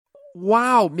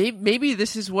Wow, maybe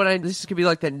this is this is gonna be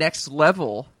like the next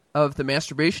level of the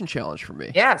masturbation challenge for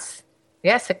me. Yes,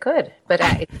 it could. But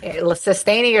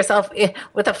sustaining yourself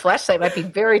with a fleshlight might be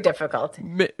very difficult.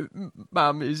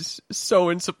 Mom is so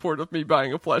in support of me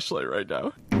buying a fleshlight right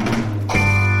now.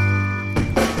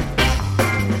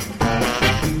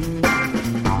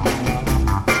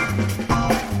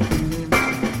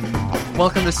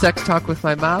 Welcome to Sex Talk with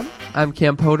My Mom. I'm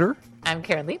Cam Potter. I'm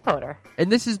Karen Lee Potter.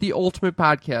 And this is the ultimate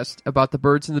podcast about the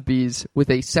birds and the bees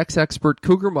with a sex expert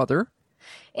cougar mother.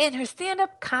 And her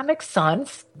stand-up comic son,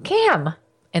 Cam.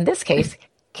 In this case,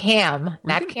 Cam,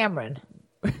 not Cameron.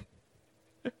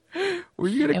 Were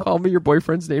you going to call me your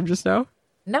boyfriend's name just now?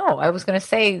 No, I was going to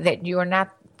say that you're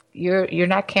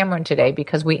not Cameron today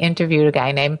because we interviewed a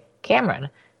guy named Cameron.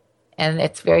 And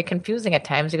it's very confusing at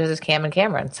times because it's Cam and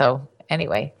Cameron. So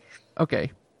anyway.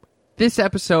 Okay. This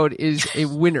episode is a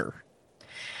winner.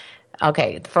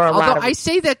 Okay, for a lot of... I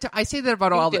say that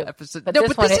about all the episodes. But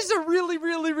this is a really,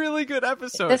 really, really good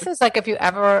episode. This is like if you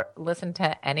ever listen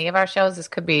to any of our shows, this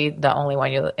could be the only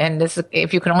one you... And this is,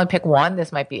 if you can only pick one,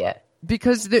 this might be it.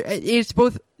 Because it's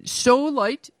both so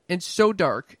light and so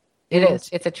dark. It is.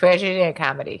 It's a tragedy and a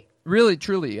comedy. Really,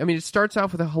 truly. I mean, it starts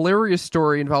off with a hilarious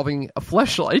story involving a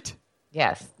fleshlight.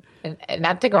 Yes. And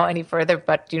not to go any further,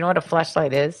 but do you know what a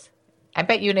fleshlight is? I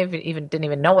bet you didn't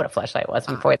even know what a fleshlight was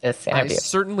before this interview. I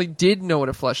certainly did know what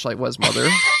a fleshlight was, Mother.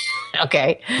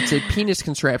 Okay. It's a penis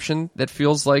contraption that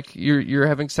feels like you're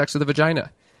having sex with a vagina.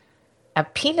 A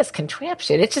penis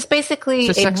contraption? It's just basically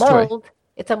a sex mold. Toy.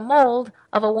 It's a mold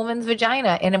of a woman's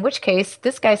vagina. And in which case,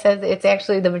 this guy says it's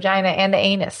actually the vagina and the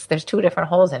anus. There's two different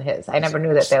holes in his. I never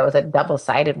knew that there was a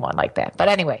double-sided one like that. But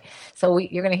anyway, so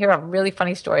you're going to hear a really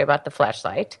funny story about the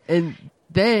fleshlight. And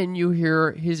then you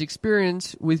hear his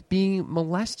experience with being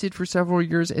molested for several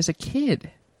years as a kid.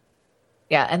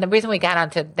 Yeah, and the reason we got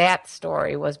onto that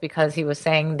story was because he was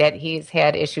saying that he's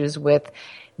had issues with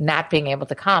not being able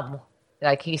to come.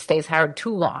 Like he stays hard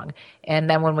too long. And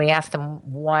then when we asked him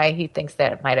why he thinks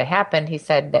that it might have happened, he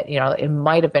said that, it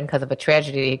might have been because of a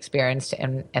tragedy he experienced.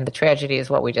 And the tragedy is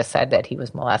what we just said, that he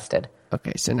was molested.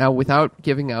 Okay, so now without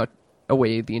giving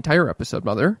away the entire episode,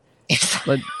 Mother,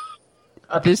 okay.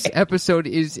 This episode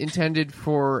is intended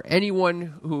for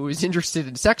anyone who is interested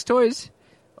in sex toys,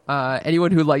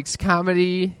 anyone who likes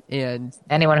comedy, and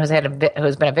anyone who's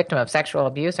been a victim of sexual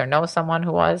abuse or knows someone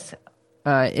who was,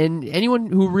 and anyone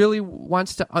who really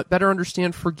wants to better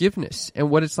understand forgiveness and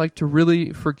what it's like to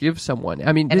really forgive someone.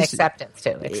 I mean, and acceptance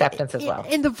too, acceptance as well,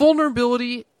 and the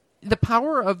vulnerability, the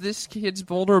power of this kid's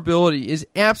vulnerability is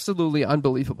absolutely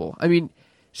unbelievable. I mean.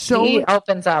 So he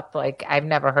opens up like I've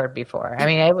never heard before. I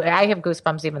mean, I have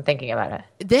goosebumps even thinking about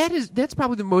it. That's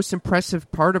probably the most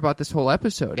impressive part about this whole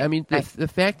episode. I mean, the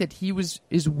fact that he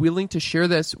is willing to share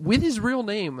this with his real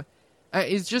name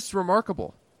is just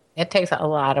remarkable. It takes a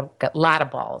lot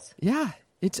of balls. Yeah,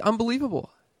 it's unbelievable.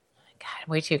 God,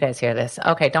 wait till you guys hear this.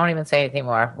 Okay, don't even say anything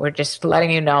more. We're just letting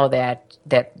you know that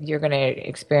you're going to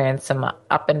experience some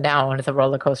up and down with a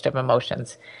roller coaster of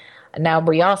emotions. Now,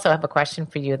 we also have a question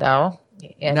for you, though.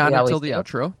 Not until the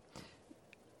outro.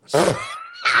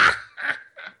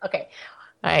 Okay.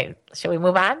 All right. Shall we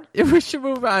move on? We should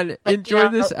move on. Enjoy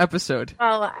this episode.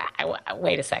 Well,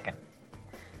 wait a second.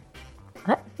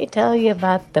 Let me tell you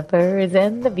about the birds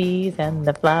and the bees and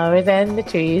the flowers and the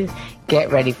trees.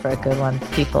 Get ready for a good one,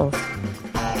 people.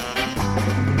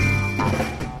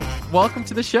 Welcome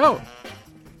to the show.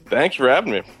 Thanks for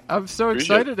having me. I'm so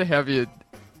excited to have you.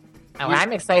 Oh,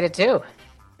 I'm excited too.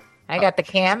 I got the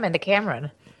Cam and the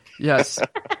Cameron. Yes.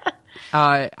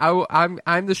 I'm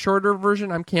the shorter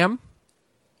version. I'm Cam.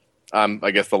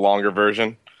 I guess the longer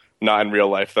version. Not in real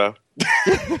life, though.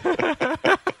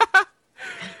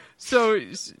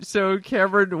 So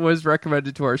Cameron was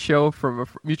recommended to our show from a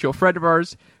mutual friend of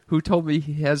ours who told me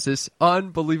he has this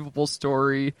unbelievable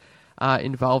story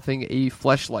involving a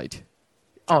fleshlight.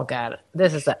 Oh, God.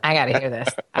 I got to hear this.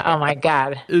 Oh, my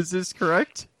God. Is this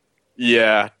correct?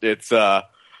 Yeah, it's a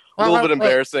little bit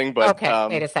embarrassing, but... Okay,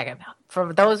 wait a second.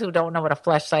 For those who don't know what a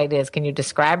fleshlight is, can you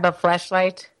describe a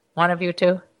fleshlight? One of you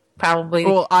two? Probably.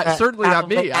 Well, certainly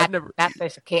probably not me. I've never... Not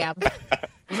this Cam.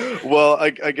 Well,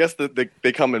 I guess that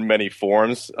they come in many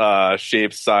forms,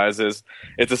 shapes, sizes.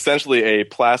 It's essentially a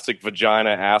plastic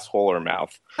vagina, asshole, or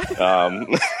mouth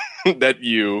that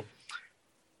you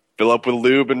fill up with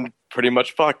lube and pretty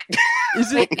much fuck.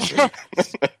 Is it?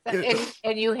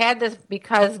 And you had this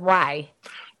because why?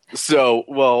 So,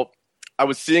 well, I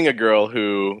was seeing a girl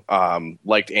who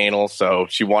liked anal, so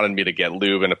she wanted me to get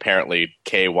lube, and apparently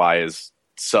KY is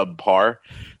subpar.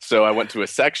 So I went to a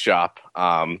sex shop,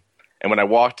 And when I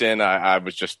walked in, I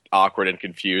was just awkward and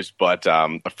confused. But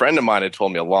a friend of mine had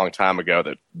told me a long time ago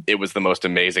that it was the most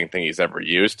amazing thing he's ever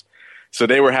used. So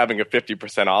they were having a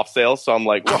 50% off sale. So I'm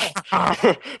like, well,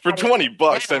 for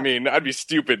 $20, I mean, I'd be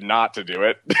stupid not to do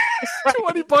it.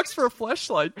 $20 for a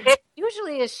fleshlight. It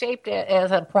usually is shaped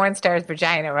as a porn star's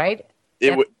vagina, right?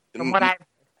 From what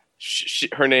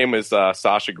her name is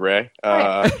Sasha Grey.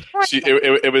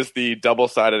 It was the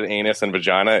double-sided anus and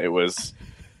vagina. It was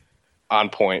on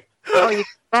point. Well,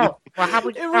 how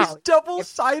would you know? It was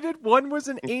double-sided. One was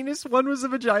an anus, one was a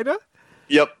vagina?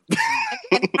 Yep.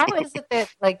 And how is it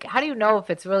that, like, how do you know if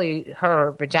it's really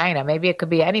her vagina? Maybe it could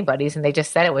be anybody's, and they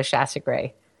just said it was Sasha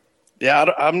Grey.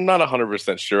 Yeah, I'm not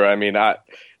 100% sure. I mean,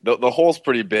 the hole's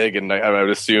pretty big, and I would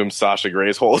assume Sasha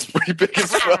Grey's hole is pretty big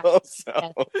as well.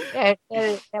 So. Yeah,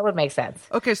 that would make sense.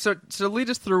 Okay, so lead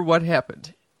us through what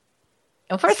happened.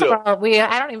 And first of all,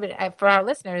 for our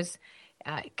listeners,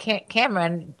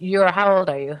 Cameron, how old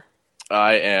are you?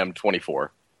 I am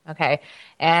 24. Okay,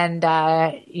 and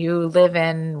you live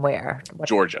in where?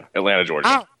 Georgia, Atlanta, Georgia.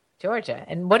 Oh, Georgia.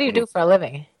 And what do you do for a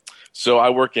living? So I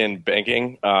work in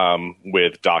banking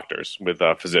with doctors, with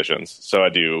physicians. So I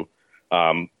do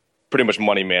pretty much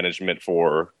money management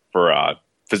for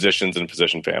physicians and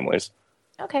physician families.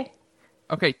 Okay.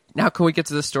 Okay, now can we get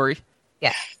to the story?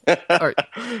 Yeah. All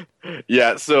right.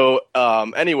 Yeah. So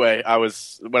anyway, when I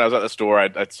was at the store,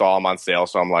 I saw them on sale.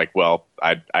 So I'm like, well,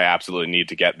 I absolutely need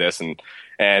to get this,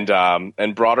 and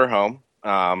brought her home.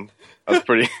 I was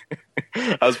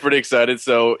pretty excited.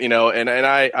 So, and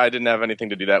I didn't have anything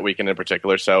to do that weekend in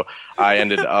particular. So I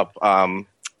ended up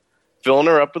filling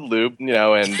her up with lube,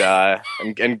 and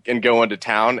going to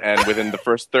town. And within the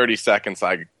first 30 seconds,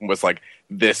 I was like,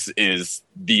 this is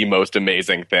the most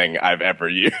amazing thing I've ever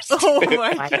used. Oh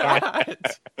my God.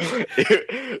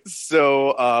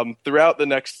 So throughout the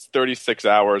next 36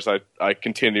 hours, I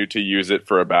continued to use it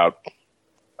for about,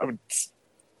 I would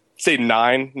say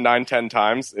 10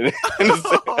 times.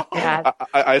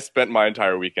 I spent my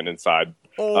entire weekend inside.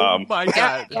 Oh my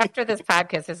God. After this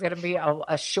podcast, there's going to be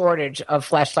a shortage of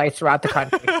fleshlights throughout the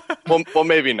country. well,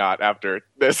 maybe not after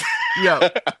this. Yeah.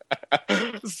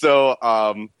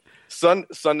 So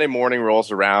Sunday morning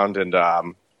rolls around, and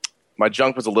my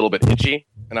junk was a little bit itchy,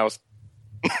 and I was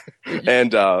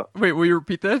and wait, will you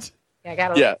repeat that? Yeah, I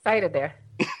got a little excited there.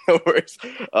 No worries.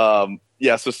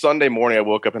 So Sunday morning I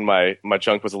woke up and my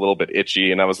junk was a little bit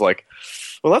itchy, and I was like,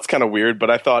 well, that's kind of weird, but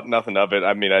I thought nothing of it.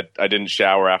 I mean, I didn't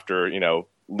shower after,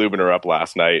 lubing her up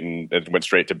last night, and it went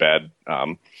straight to bed.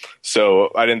 So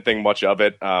I didn't think much of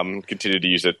it. Continued to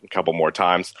use it a couple more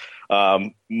times.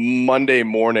 Monday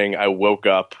morning I woke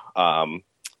up,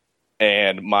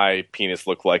 and my penis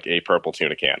looked like a purple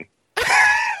tuna can.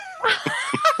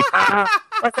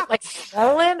 Was it like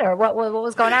swollen, or what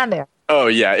was going on there? Oh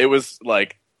yeah, it was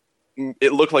like,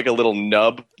 it looked like a little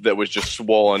nub that was just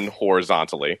swollen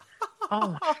horizontally.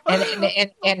 Oh,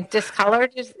 and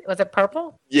discolored? Was it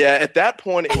purple? Yeah, at that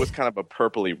point it was kind of a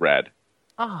purpley red.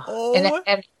 Oh.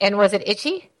 And was it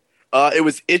itchy? It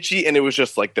was itchy, and it was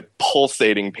just like the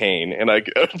pulsating pain, and I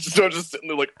so just sitting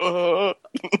there like, Oh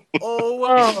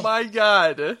my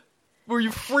God! Were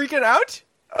you freaking out?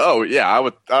 Oh yeah,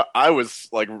 I was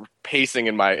like pacing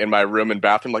in my room and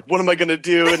bathroom, like, what am I gonna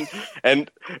do? And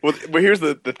well, here's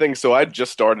the thing. So I'd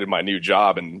just started my new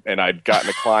job, and I'd gotten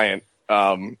a client,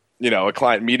 a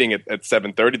client meeting at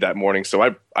 7:30 that morning, so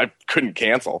I couldn't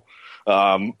cancel.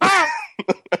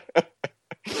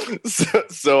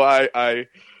 So I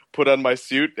put on my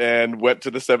suit and went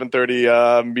to the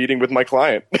 7:30 meeting with my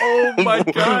client. Oh my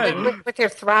God! with your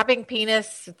throbbing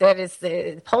penis that is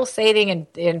pulsating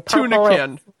and purple tuna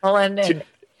can. And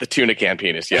the tuna can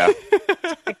penis, yeah.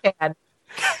 Can.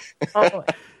 Oh.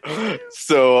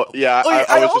 So yeah,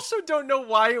 I also don't know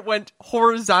why it went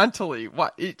horizontally. Why?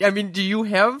 I mean, do you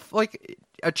have like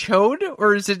a chode,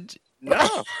 or is it? No.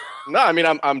 I mean,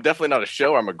 I'm definitely not a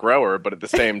shower. I'm a grower, but at the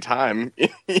same time,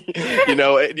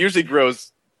 it usually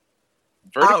grows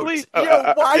vertically.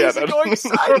 Why is it going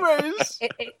sideways?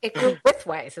 It grew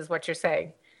widthways, is what you're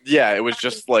saying. Yeah, it was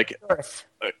just like,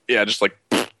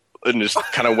 and just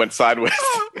kind of went sideways.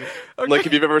 Okay. Like,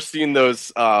 if you've ever seen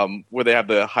those where they have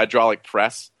the hydraulic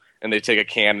press and they take a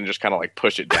can and just kind of like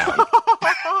push it down.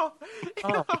 Oh.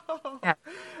 Yeah.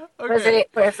 Okay.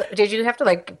 Did you have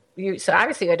to so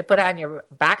obviously you had to put on your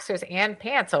boxers and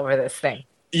pants over this thing.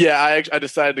 Yeah, I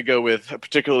decided to go with a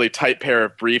particularly tight pair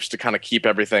of briefs to kind of keep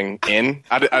everything in.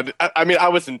 I mean, I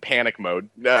was in panic mode.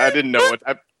 I didn't know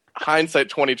what. Hindsight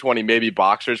 2020, maybe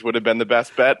boxers would have been the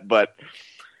best bet, but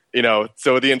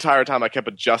so the entire time I kept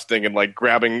adjusting and like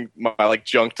grabbing my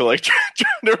junk to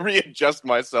trying to readjust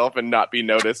myself and not be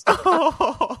noticed.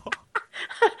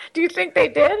 Do you think they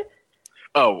did?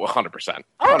 Oh, 100%.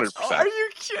 Oh, 100%. Are you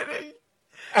kidding?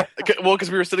 Well,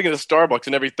 because we were sitting in a Starbucks,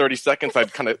 and every 30 seconds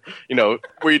I'd kind of,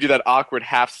 where you do that awkward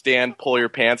half stand, pull your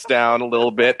pants down a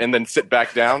little bit, and then sit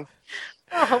back down.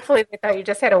 Oh, hopefully they thought you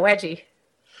just had a wedgie.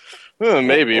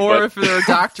 Maybe, Or but if they're a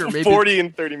doctor, maybe 40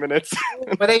 in 30 minutes.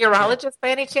 Were they urologists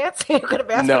by any chance? You could have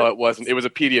asked. No, it wasn't. It was a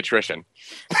pediatrician.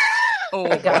 Oh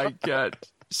my god.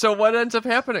 So what ends up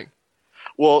happening?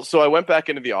 Well, so I went back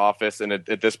into the office, and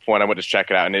at this point, I went to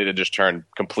check it out, and it had just turned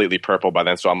completely purple by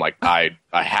then. So I'm like, I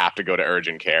have to go to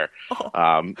urgent care.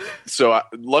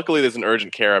 Luckily, there's an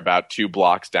urgent care about 2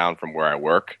 blocks down from where I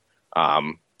work.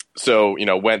 So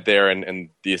went there, and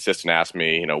the assistant asked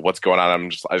me, what's going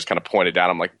on. I just kind of pointed down.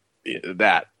 I'm like,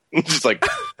 that, just like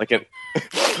it.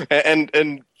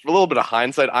 And for a little bit of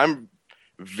hindsight, I'm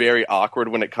very awkward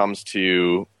when it comes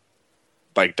to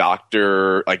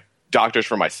doctors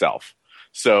for myself.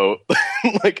 So,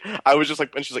 I was just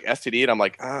like, and she's like, STD, and I'm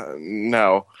like,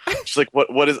 no. She's like,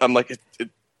 what is? I'm like,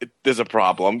 there's a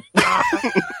problem.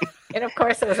 And of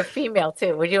course, it was a female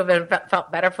too. Would you have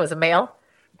felt better if it was a male?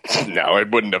 No, it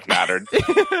wouldn't have mattered.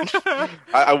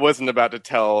 I wasn't about to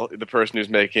tell the person who's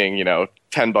making,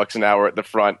 $10 an hour at the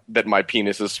front that my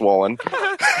penis is swollen.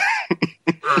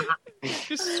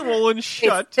 Just swollen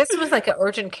shut. This was like an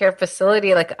urgent care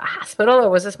facility, like a hospital,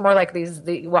 or was this more like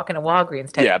you walk into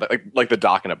Walgreens type? Yeah, like the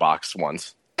Doc in a Box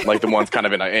ones, like the ones kind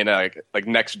of in a like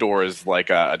next door is like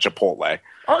a Chipotle.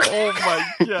 Oh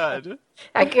my god!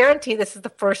 I guarantee this is the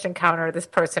first encounter this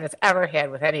person has ever had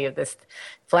with any of this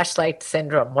fleshlight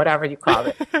syndrome, whatever you call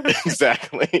it.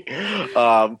 Exactly.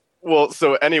 Well,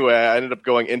 so anyway, I ended up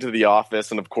going into the office,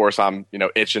 and of course, I'm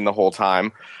itching the whole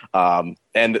time.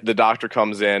 And the doctor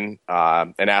comes in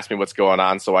and asks me what's going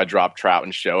on. So I drop trout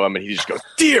and show him, and he just goes,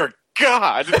 "Dear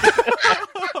God!"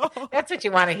 That's what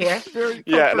you want to hear.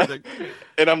 Yeah,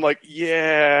 and I'm like,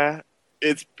 "Yeah,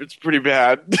 it's pretty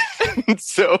bad."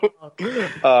 So,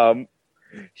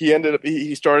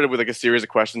 he started with like a series of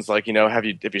questions, like, have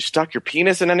you stuck your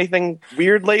penis in anything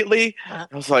weird lately? I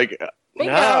was like,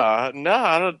 no, I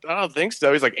don't think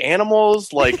so. He's like,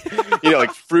 animals, like,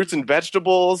 like fruits and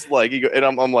vegetables, like, and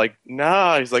I'm like,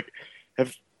 no. He's like,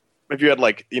 have you had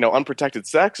like, unprotected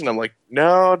sex? And I'm like,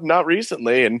 no, not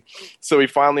recently. And so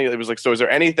it was like, so is there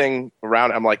anything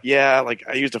around? I'm like, yeah, like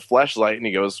I used a fleshlight. And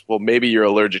he goes, well, maybe you're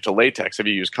allergic to latex. Have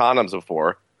you used condoms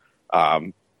before?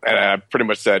 And I pretty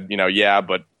much said, yeah,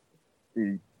 but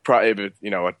probably,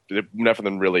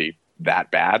 nothing really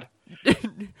that bad.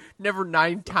 Never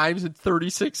 9 times in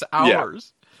 36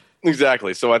 hours. Yeah,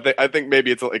 exactly. So I think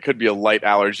maybe it could be a light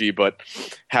allergy, but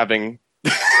having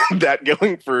that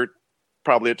going for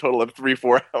probably a total of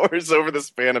 3-4 hours over the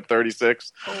span of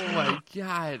 36. Oh my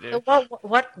god! So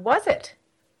what was it?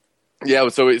 Yeah,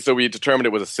 so we determined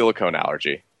it was a silicone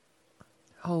allergy.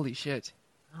 Holy shit!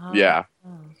 Oh. Yeah.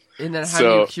 And then how do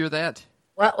you cure that?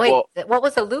 Well, wait, what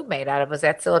was the lube made out of? Was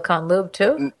that silicone lube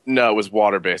too? No, it was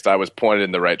water-based. I was pointed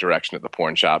in the right direction at the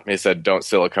porn shop. He said, don't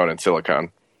silicone in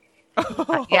silicone.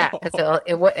 Yeah, because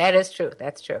that is true.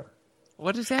 That's true.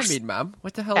 What does that mean, Mom?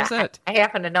 What the hell is that? I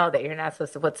happen to know that you're not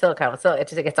supposed to put silicone. So it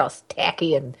just gets all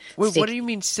tacky and Wait, sticky. what do you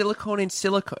mean silicone in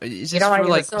silicone? Is this don't for wanna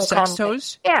like use sex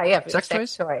toys? Yeah. Sex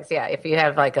toys? Yeah, if you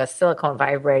have like a silicone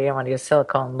vibrator, you don't want to use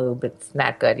silicone lube. It's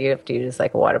not good. You have to use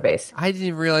like water based. I didn't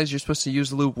even realize you're supposed to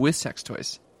use lube with sex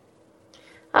toys.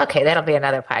 Okay, that'll be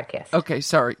another podcast. Okay,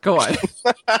 sorry. Go on.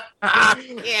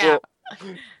 Yeah.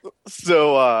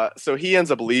 So he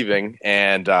ends up leaving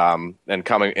and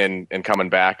coming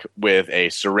back with a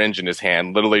syringe in his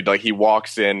hand. Literally, like he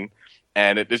walks in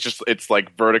and it's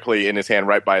like vertically in his hand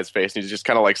right by his face, and he just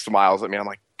kind of like smiles at me. I'm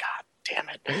like, God damn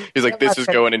it! He's like, this is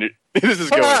going in your penis.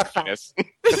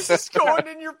 This is going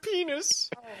in your penis.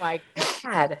 Oh my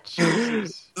God!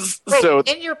 Jesus. Wait, So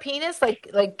in your penis,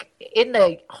 like in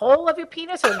the hole of your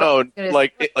penis, or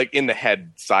like in the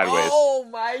head sideways. Oh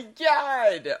my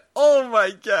god! Oh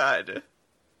my god!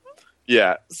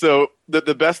 Yeah. So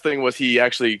the best thing was he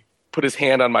actually put his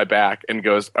hand on my back and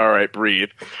goes, "All right, breathe.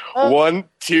 1,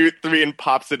 2, 3," and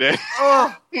pops it in.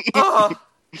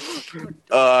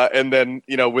 And then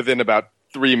within about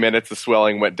 3 minutes, the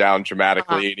swelling went down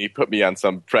dramatically, and he put me on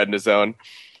some prednisone.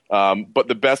 But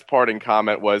the best parting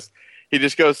comment was, he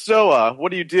just goes, "So,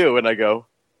 what do you do?" And I go,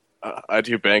 "I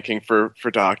do banking for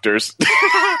doctors."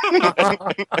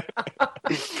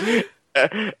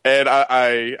 And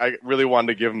I really wanted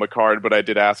to give him a card, but I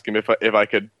did ask him if I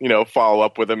could, follow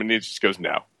up with him, and he just goes,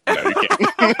 No, you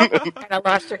can't. kind of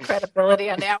lost your credibility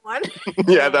on that one.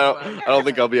 Yeah, I don't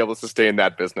think I'll be able to sustain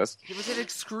that business. Was it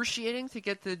excruciating to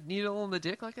get the needle in the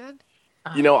dick like that?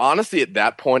 Honestly, at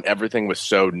that point, everything was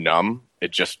so numb.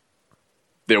 It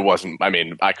there wasn't. I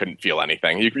mean, I couldn't feel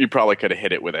anything. You probably could have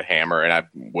hit it with a hammer, and I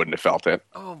wouldn't have felt it.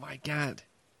 Oh my god!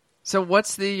 So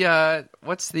what's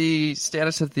the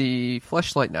status of the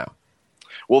fleshlight now?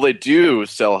 Well, they do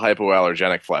sell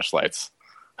hypoallergenic fleshlights.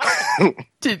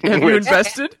 Have you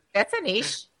invested? That's a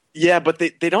niche. Yeah, but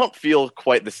they don't feel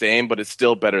quite the same, but it's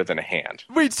still better than a hand.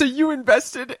 Wait, so you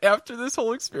invested after this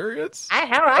whole experience? I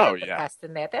invest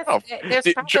in that.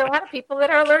 There's probably a lot of people that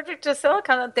are allergic to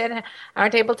silicone that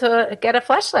aren't able to get a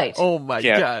fleshlight. Oh my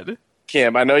god.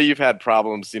 Kim, I know you've had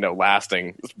problems,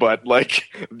 lasting, but like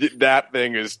that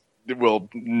thing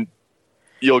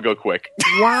you'll go quick.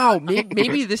 Wow,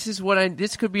 maybe this is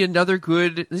this could be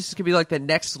this could be like the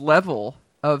next level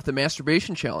of the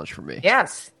masturbation challenge for me.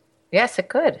 Yes, it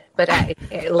could. But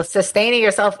sustaining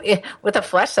yourself with a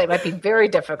fleshlight might be very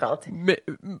difficult.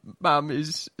 Mom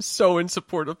is so in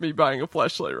support of me buying a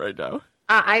fleshlight right now.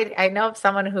 I know of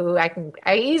someone who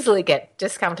I easily get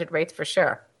discounted rates for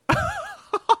sure.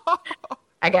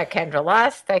 I got Kendra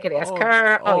Lust. I could ask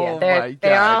her.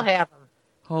 They all have them.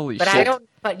 Holy shit.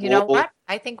 But you know what?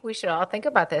 I think we should all think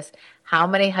about this. How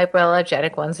many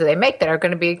hypoallergenic ones do they make that are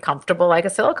going to be comfortable like a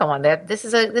silicone one? This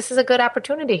is a good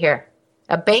opportunity here.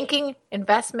 A banking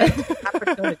investment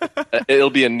opportunity.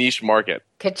 It'll be a niche market.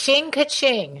 Ka-ching,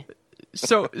 ka-ching.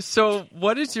 So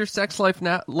what is your sex life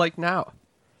like now?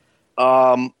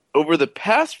 Over the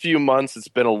past few months, it's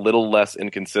been a little less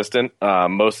inconsistent,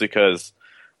 mostly because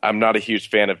I'm not a huge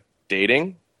fan of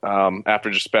dating. After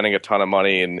just spending a ton of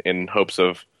money in hopes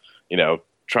of,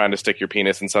 trying to stick your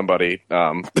penis in somebody.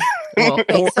 So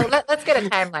let's get a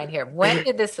timeline here. When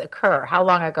did this occur? How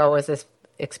long ago was this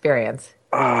experience?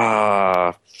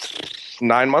 9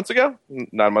 months ago.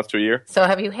 9 months to a year. So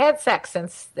have you had sex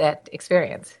since that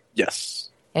experience? Yes.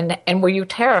 And were you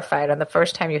terrified on the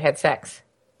first time you had sex?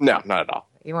 No, not at all.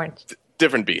 You weren't?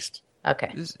 Different beast.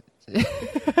 Okay.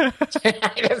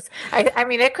 I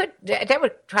mean, that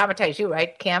would traumatize you,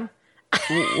 right, Cam?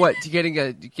 What?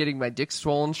 Getting my dick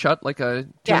swollen shut like a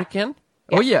tuna can?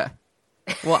 Yeah. Oh yeah.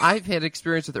 Well, I've had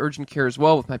experience with urgent care as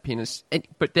well with my penis,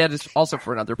 but that is also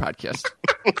for another podcast.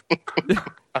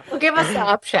 Well, give us the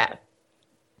upshot.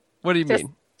 What do you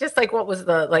mean? Just like what was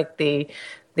the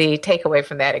takeaway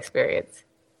from that experience?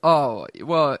 Oh,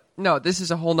 well, no, this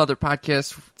is a whole nother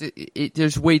podcast.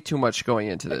 There's way too much going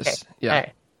into this. Okay. Yeah. All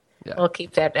right. Yeah. We'll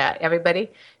keep that.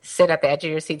 Everybody, sit at the edge of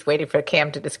your seats waiting for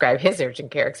Cam to describe his urgent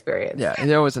care experience. Yeah,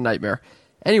 that was a nightmare.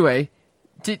 Anyway,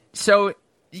 so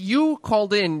you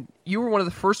called in. You were one of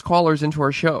the first callers into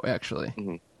our show, actually.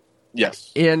 Mm-hmm.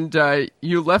 Yes. And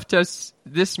you left us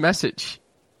this message.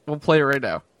 We'll play it right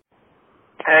now.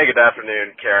 Hey, good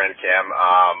afternoon, Karen and Cam.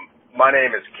 My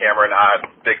name is Cameron. I'm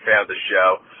a big fan of the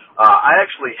show. I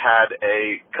actually had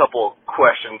a couple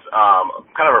questions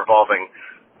kind of revolving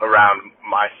around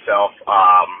myself.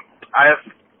 I have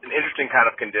an interesting kind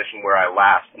of condition where I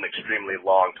last an extremely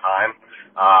long time,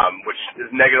 which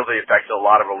negatively affects a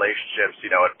lot of relationships.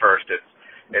 At first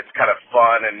it's kind of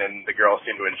fun, and then the girls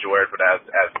seem to enjoy it, but as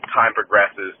time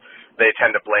progresses, they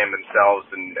tend to blame themselves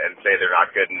and say they're not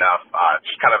good enough.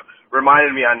 Just kind of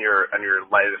reminded me on your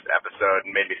latest episode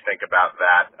and made me think about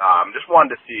that. Just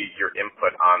wanted to see your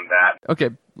input on that. Okay,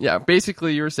 yeah.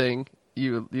 Basically, you were saying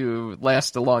you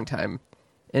last a long time,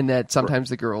 and that sometimes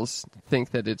the girls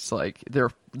think that it's like their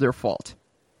fault.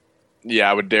 Yeah,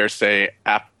 I would dare say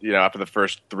after the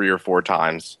first 3 or 4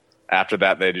 times. After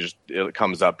that, it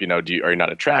comes up. Are you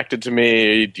not attracted to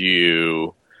me? Do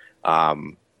you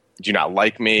not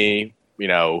like me?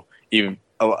 Even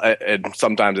and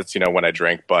sometimes it's when I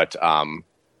drink, but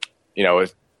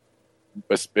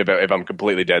if I'm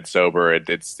completely dead sober,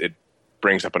 it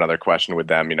brings up another question with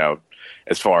them.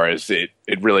 As far as it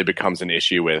really becomes an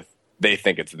issue with they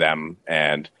think it's them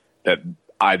and that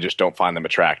I just don't find them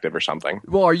attractive or something.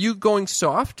 Well, are you going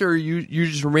soft or are you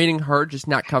just remaining hard, just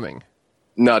not coming?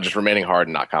 No, just remaining hard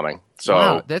and not coming. So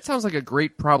wow, that sounds like a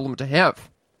great problem to have.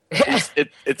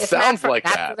 It sounds like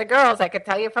that. Not for the girls. I could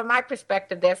tell you from my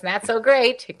perspective, that's not so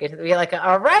great. You could be like,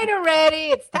 all right,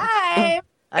 already, it's time.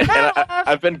 And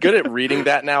I've been good at reading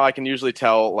that now. I can usually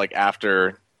tell, like,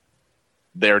 after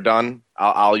they're done,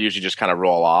 I'll usually just kind of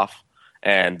roll off.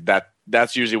 And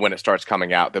that's usually when it starts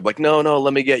coming out. They're like, no,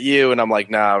 let me get you. And I'm like,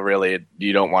 no, really,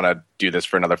 you don't want to do this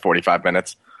for another 45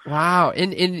 minutes. Wow.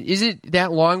 And is it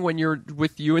that long when you're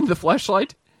with you in the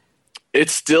fleshlight?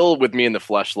 It's still with me in the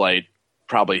fleshlight,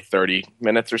 probably 30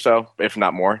 minutes or so, if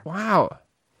not more. Wow.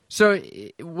 So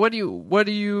what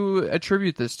do you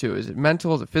attribute this to? Is it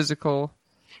mental? Is it physical?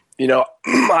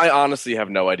 I honestly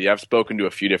have no idea. I've spoken to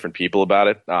a few different people about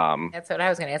it. That's what I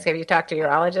was going to ask. Have you talked to your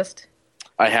urologist?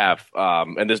 I have.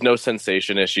 And there's no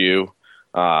sensation issue.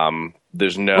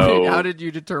 There's no. Wait, how did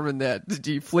you determine that? Did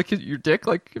you flick your dick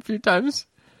like a few times?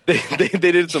 They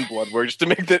did some blood work just to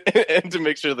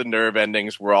make sure the nerve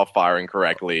endings were all firing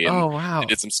correctly. And Oh, wow. They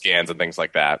did some scans and things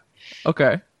like that.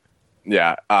 Okay.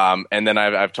 Yeah. And then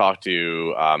I've talked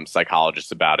to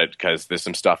psychologists about it because there's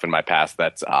some stuff in my past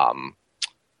that's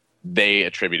they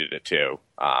attributed it to.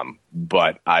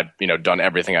 But I've done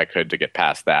everything I could to get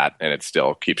past that, and it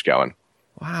still keeps going.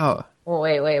 Wow. Well,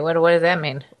 wait. What does that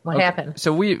mean? What happened?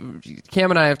 So Cam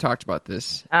and I have talked about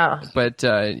this. Oh. But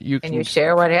you Can you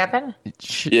share what happened?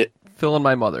 Fill in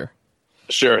my mother.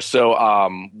 Sure. So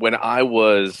when I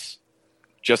was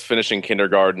just finishing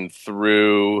kindergarten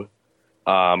through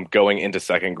going into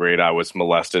second grade, I was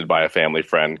molested by a family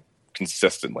friend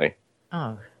consistently.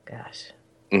 Oh, gosh.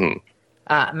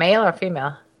 Mm-hmm. Male or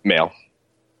female? Male.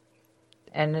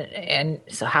 And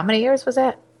so how many years was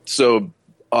that? So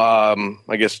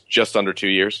I guess just under 2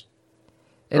 years.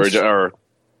 Or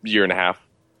year and a half.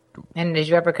 And did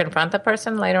you ever confront the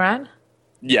person later on?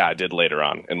 Yeah, I did later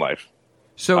on in life.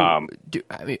 So, I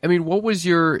mean, what was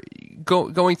your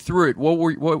going through it? What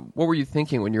were you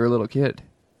thinking when you were a little kid?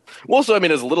 Well, so I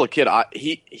mean, as a little kid,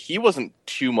 he wasn't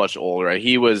too much older. Right?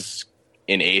 He was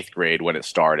in 8th grade when it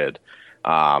started,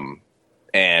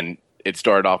 and it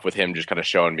started off with him just kind of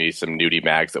showing me some nudie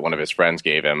mags that one of his friends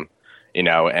gave him,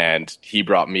 and he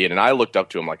brought me in, and I looked up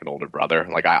to him like an older brother.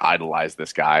 Like I idolized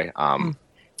this guy,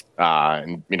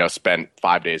 and spent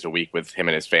 5 days a week with him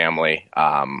and his family.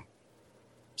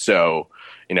 So,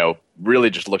 really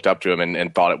just looked up to him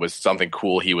and thought it was something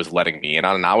cool he was letting me in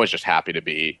on. And I was just happy to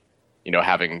be,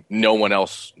 having no one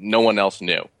else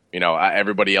knew,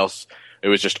 everybody else, it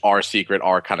was just our secret,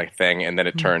 our kind of thing. And then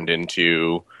it turned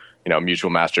into,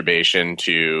 mutual masturbation,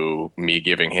 to me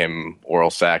giving him oral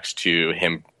sex, to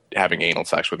him having anal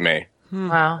sex with me.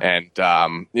 Wow. And,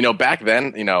 back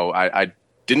then, I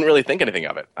didn't really think anything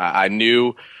of it. I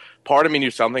knew, part of me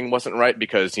knew something wasn't right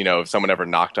because, if someone ever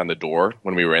knocked on the door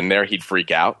when we were in there, he'd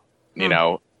freak out,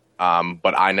 but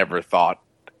I never thought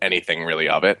anything really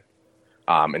of it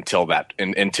until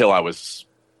I was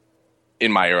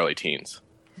in my early teens.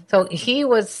 So he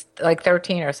was like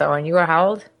 13 or so, and you were how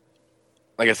old?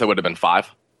 I guess I would have been 5.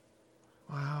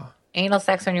 Wow. Anal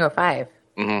sex when you were 5.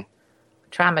 Mm-hmm.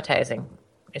 Traumatizing.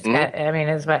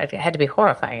 It had to be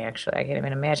horrifying, actually. I can't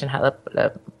even imagine how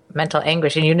the mental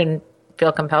anguish. And you didn't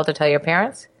feel compelled to tell your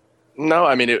parents? No,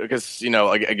 I mean, because,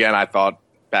 again, I thought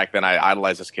back then I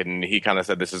idolized this kid, and he kind of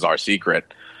said, this is our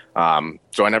secret.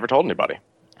 So I never told anybody.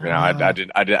 I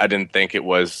didn't think it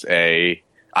was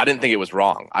I didn't think it was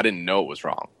wrong. I didn't know it was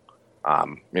wrong.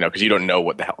 Because you don't know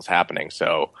what the hell's happening.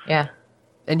 So yeah.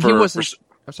 And he wasn't.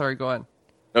 I'm sorry. Go on.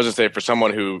 I was gonna say, for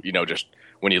someone who just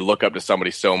when you look up to somebody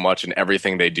so much and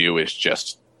everything they do is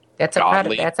just that's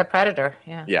godly. That's a predator.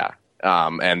 Yeah. Yeah.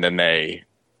 And then they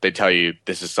tell you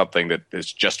this is something that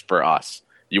is just for us.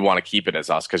 You want to keep it as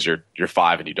us because you're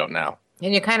 5 and you don't know.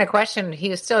 And you kind of question. He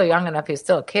was still young enough. He was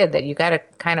still a kid that you got to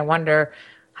kind of wonder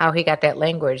how he got that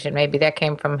language, and maybe that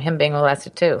came from him being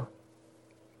molested too.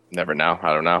 Never know.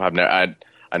 I don't know.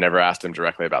 I never asked him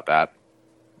directly about that.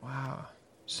 Wow.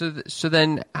 So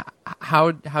then,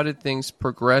 how did things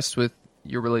progress with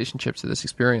your relationship to this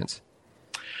experience?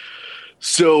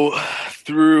 So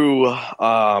through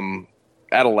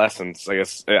adolescence, I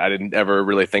guess I didn't ever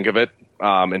really think of it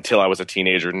until I was a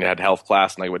teenager and had health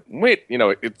class, and I went, wait,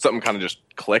 something kind of just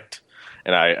clicked,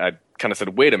 and I kind of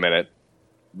said, wait a minute,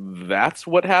 that's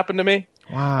what happened to me.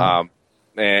 Wow.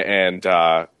 And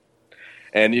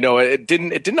it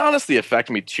didn't honestly affect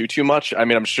me too much. I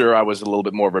mean, I'm sure I was a little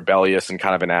bit more rebellious and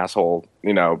kind of an asshole,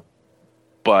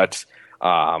 but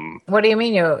what do you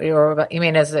mean you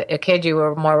mean as a kid you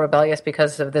were more rebellious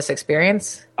because of this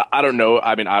experience? I don't know.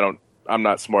 I mean, I'm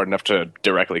not smart enough to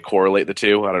directly correlate the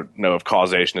two. I don't know if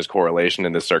causation is correlation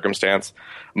in this circumstance,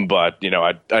 but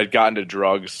I'd gotten to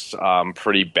drugs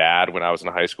pretty bad when I was in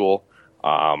high school,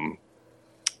 and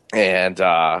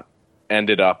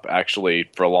ended up actually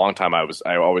for a long time.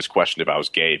 I always questioned if I was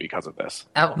gay because of this.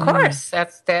 Of course,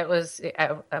 that was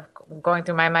going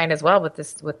through my mind as well with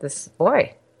this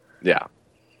boy. Yeah.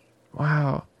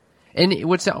 Wow. And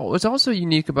what's also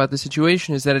unique about the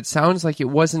situation is that it sounds like it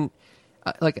wasn't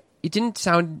it didn't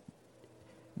sound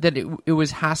that it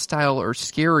was hostile or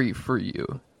scary for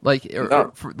you.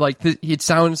 It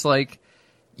sounds like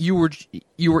you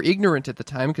were ignorant at the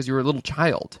time because you were a little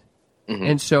child,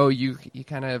 and so you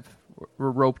kind of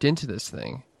were roped into this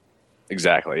thing.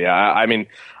 Exactly. Yeah. I mean,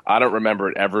 I don't remember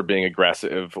it ever being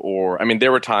aggressive,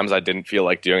 there were times I didn't feel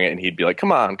like doing it, and he'd be like,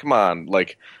 "Come on,"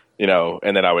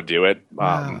 and then I would do it.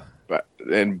 Wow.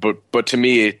 But to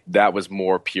me, that was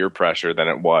more peer pressure than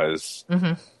it was,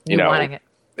 wanting it.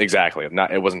 Exactly.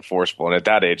 Not, it wasn't forceful. And at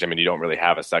that age, I mean, you don't really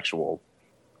have a sexual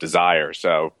desire.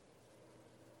 So,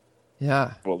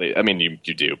 Yeah. well, I mean,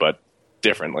 you do, but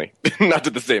differently, not to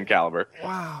the same caliber.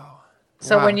 Wow.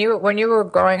 So Wow. when you were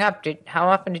growing up, how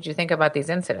often did you think about these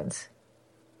incidents?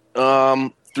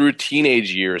 Through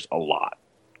teenage years, a lot,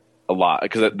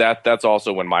 because that's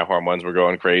also when my hormones were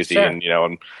going crazy, Sure. and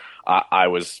and I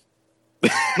was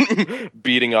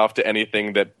beating off to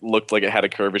anything that looked like it had a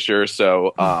curvature.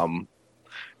 So,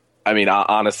 I mean,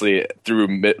 honestly,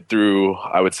 through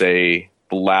I would say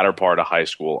the latter part of high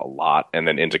school a lot, and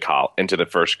then into the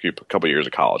first couple years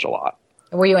of college a lot.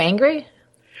 Were you angry?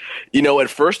 At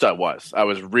first I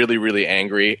was really, really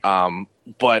angry.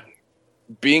 But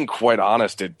being quite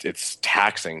honest, it's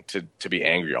taxing to be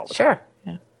angry all the time.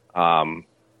 Sure. Yeah.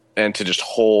 And to just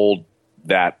hold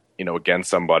that, against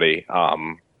somebody.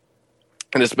 And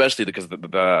especially because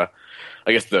I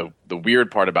guess the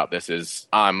weird part about this is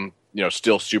I'm,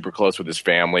 still super close with his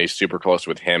family, super close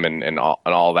with him and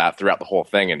all that throughout the whole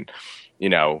thing. And,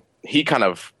 he kind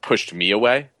of pushed me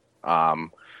away.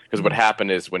 Because what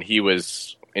happened is when he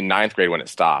was in ninth grade, when it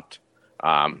stopped,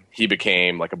 he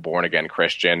became like a born again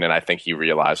Christian. And I think he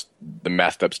realized the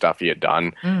messed up stuff he had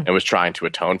done and was trying to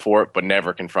atone for it, but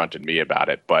never confronted me about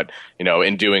it. But,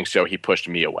 in doing so, he pushed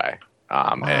me away.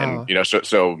 Wow. And,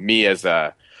 so me as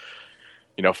a,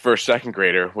 first, second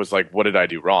grader was like, what did I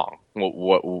do wrong? What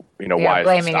why is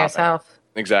blaming he stopping? yourself.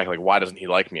 Exactly. Why doesn't he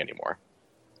like me anymore?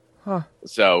 Huh.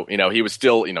 So, he was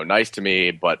still, nice to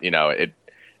me, but,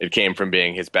 it came from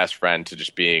being his best friend to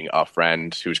just being a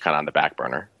friend who's kind of on the back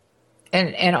burner.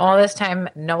 And all this time,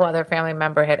 no other family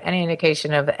member had any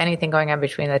indication of anything going on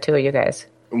between the two of you guys.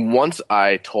 Once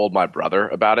I told my brother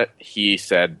about it, he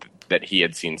said that he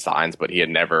had seen signs, but he had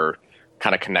never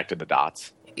kind of connected the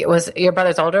dots. Was your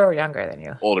brother's older or younger than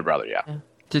you? Older brother, yeah.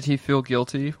 Did he feel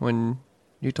guilty when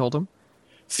you told him?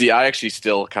 See, I actually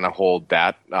still kind of hold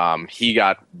that. He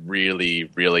got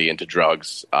really, really into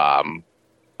drugs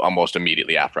almost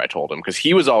immediately after I told him, because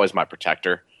he was always my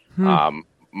protector.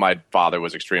 My father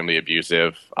was extremely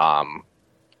abusive,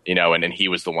 and he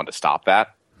was the one to stop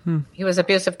that. He was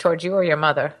abusive towards you or your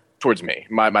mother? Towards me.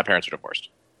 My parents are divorced.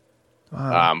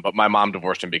 Wow. But my mom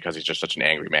divorced him because he's just such an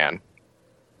angry man.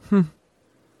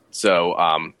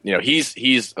 So,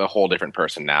 he's a whole different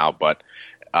person now. But,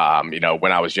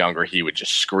 when I was younger, he would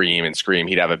just scream and scream.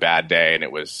 He'd have a bad day, and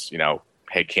it was,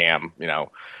 hey, Cam,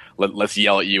 let's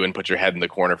yell at you and put your head in the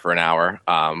corner for an hour.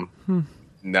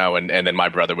 No, and then my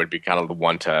brother would be kind of the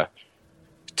one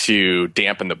to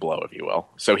dampen the blow, if you will.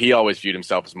 So he always viewed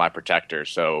himself as my protector.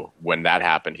 So when that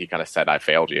happened, he kind of said, I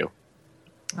failed you.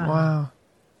 Wow.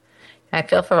 I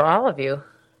feel for all of you.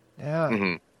 Yeah.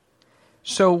 Mm-hmm.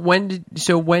 So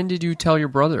when did you tell your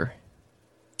brother?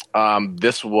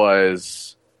 This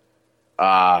was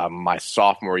my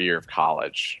sophomore year of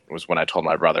college was when I told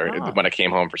my brother, when I came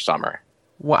home for summer.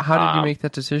 How did you make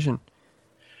that decision?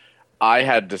 I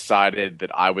had decided that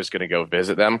I was going to go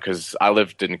visit them because I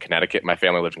lived in Connecticut. My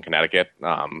family lived in Connecticut,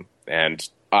 and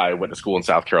I went to school in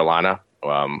South Carolina.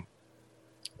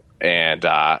 And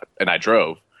I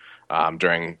drove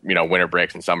during winter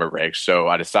breaks and summer breaks. So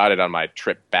I decided on my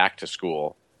trip back to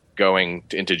school,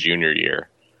 into junior year,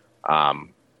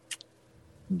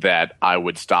 that I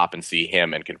would stop and see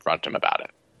him and confront him about it.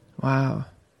 Wow.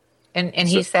 And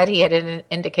he said he had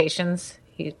indications.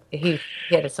 He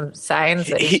had some signs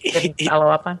that he didn't follow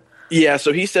up on. Yeah,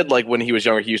 so he said like when he was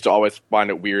younger, he used to always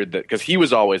find it weird that because he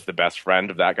was always the best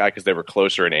friend of that guy because they were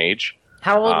closer in age.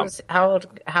 How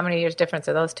many years difference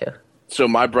are those two? So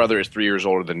my brother is 3 years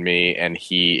older than me, and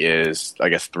he is, I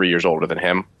guess, 3 years older than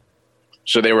him.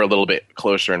 So they were a little bit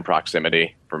closer in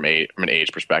proximity from an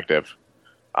age perspective.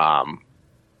 So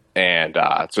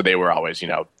they were always,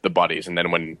 the buddies. And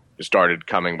then when it started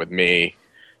coming with me,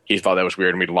 he thought that was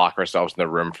weird, and we'd lock ourselves in the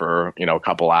room for, a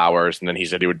couple hours. And then he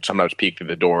said he would sometimes peek through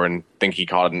the door and think he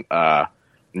caught, it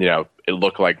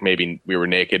looked like maybe we were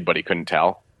naked, but he couldn't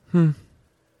tell.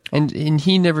 And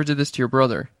he never did this to your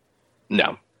brother?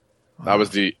 No. Wow.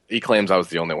 He claims I was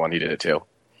the only one he did it to.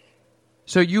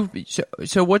 So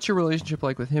what's your relationship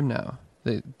like with him now?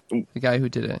 The guy who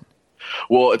did it?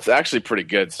 Well, it's actually pretty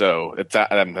good. So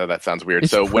I know that sounds weird.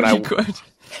 It's so when I good.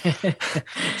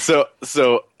 So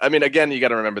I mean, again, you got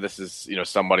to remember this is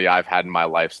somebody I've had in my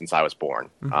life since I was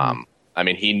born. Mm-hmm. I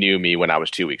mean, he knew me when I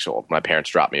was 2 weeks old. My parents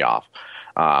dropped me off.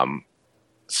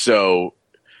 So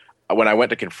when I went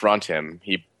to confront him,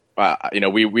 I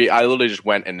literally just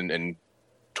went and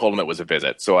told him it was a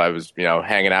visit. So I was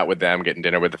hanging out with them, getting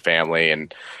dinner with the family,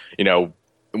 and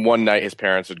one night his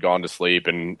parents had gone to sleep,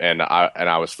 and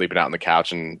I was sleeping out on the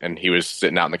couch, and he was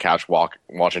sitting out on the couch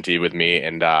watching TV with me,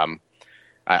 and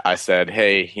I said,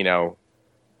 hey,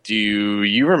 do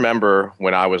you remember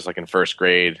when I was like in first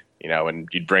grade, and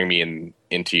you'd bring me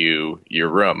into your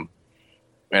room?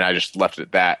 And I just left it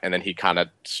at that. And then he kind of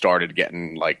started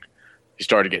getting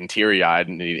teary eyed,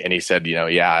 and he said,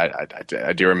 yeah,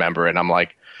 I do remember. And I'm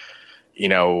like,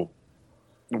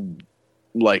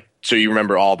 like, so you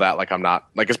remember all that? Like, I'm not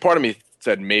like, 'cause part of me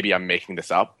said maybe I'm making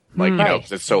this up, like, Right.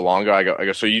 'cause it's so long ago. I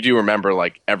go, so you do remember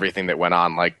like everything that went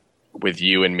on, like with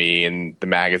you and me and the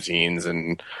magazines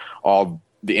and all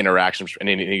the interactions. And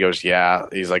he goes, yeah.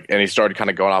 He's like, and he started kind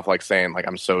of going off, like saying, like,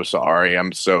 I'm so sorry.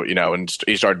 I'm so, and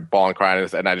he started bawling, crying,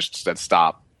 and I just said,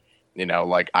 stop.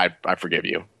 Like, I forgive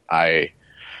you. I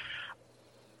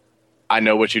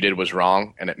know what you did was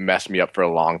wrong, and it messed me up for a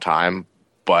long time,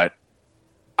 but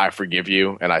I forgive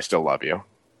you, and I still love you.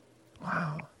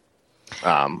 Wow.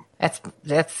 That's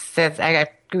I got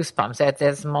goosebumps.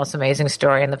 That's the most amazing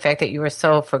story, and the fact that you were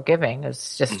so forgiving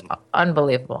is just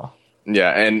unbelievable. Yeah,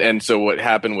 and so what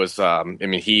happened was,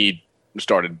 he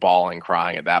started bawling,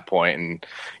 crying at that point,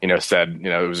 and said,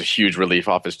 it was a huge relief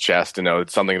off his chest.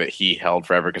 It's something that he held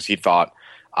forever, because he thought,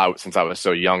 since I was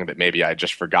so young, that maybe I had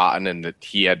just forgotten, and that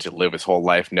he had to live his whole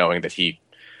life knowing that he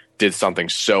did something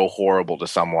so horrible to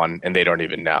someone and they don't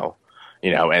even know,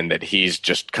 and that he's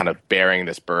just kind of bearing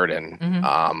this burden.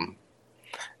 Mm-hmm.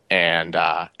 And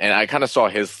I kind of saw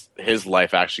his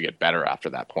life actually get better after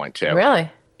that point too. Really?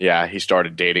 Yeah, he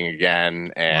started dating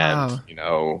again, and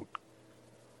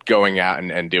going out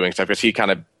and doing stuff, because he kind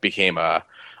of became a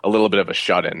little bit of a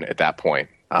shut-in at that point.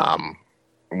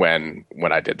 When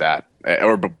I did that,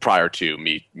 or prior to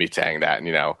me saying that,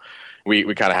 and we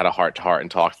kind of had a heart to heart and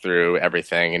talked through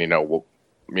everything, and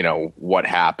what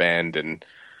happened, and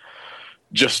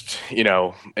just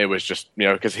it was just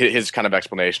because his kind of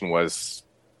explanation was,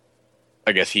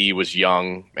 I guess he was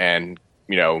young, and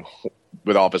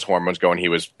with all of his hormones going, he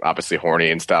was obviously horny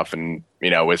and stuff, and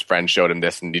his friend showed him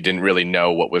this, and he didn't really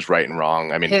know what was right and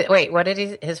wrong. I mean, wait, what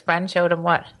did his friend showed him?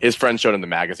 What? His friend showed him the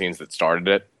magazines that started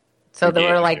it. So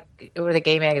were the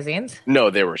gay magazines? No,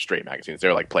 they were straight magazines. They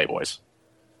were like Playboys.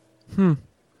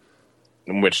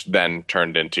 Which then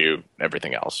turned into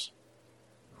everything else.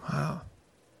 Wow.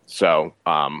 So,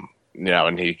 and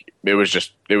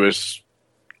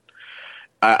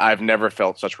I've never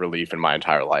felt such relief in my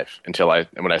entire life until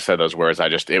when I said those words,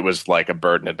 it was like a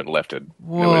burden had been lifted.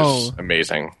 Whoa. It was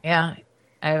amazing. Yeah.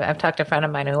 I've talked to a friend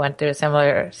of mine who went through a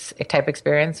similar type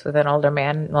experience with an older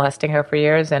man molesting her for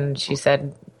years, and she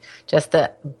said just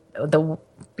the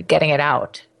getting it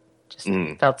out just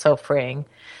felt so freeing.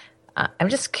 I'm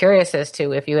just curious as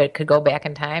to if you could go back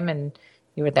in time and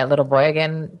you were that little boy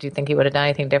again, do you think you would have done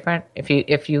anything different if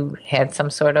you had some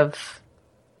sort of,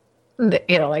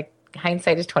 like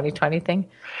hindsight is 20/20 thing?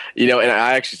 And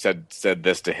I actually said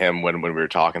this to him when we were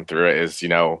talking through it is,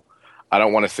 I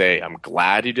don't want to say I'm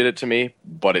glad he did it to me,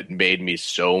 but it made me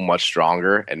so much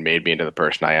stronger and made me into the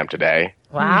person I am today.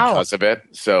 Wow. Because of it.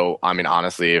 So, I mean,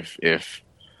 honestly, if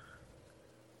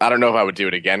I don't know if I would do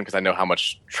it again, because I know how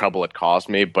much trouble it caused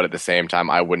me, but at the same time,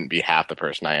 I wouldn't be half the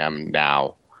person I am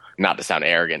now. Not to sound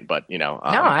arrogant, but, no,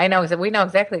 I know. We know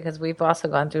exactly, because we've also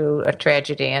gone through a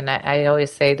tragedy, and I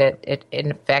always say that it,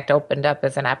 in fact, opened up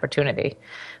as an opportunity.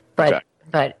 But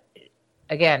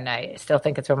again, I still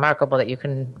think it's remarkable that you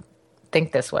can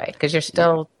think this way, because you're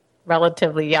still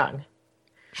relatively young.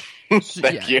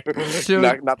 Thank you. So,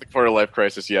 not the quarter life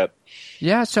crisis yet.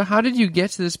 Yeah. So how did you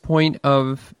get to this point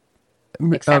of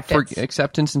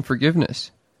acceptance and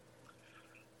forgiveness?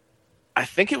 I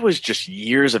think it was just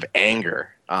years of anger.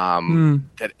 And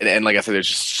like I said, it's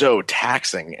just so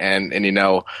taxing. And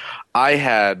I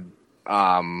had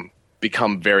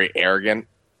become very arrogant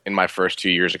in my first 2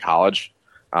 years of college.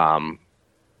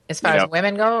 As far as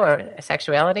women go, or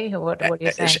sexuality? What do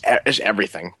you say? It's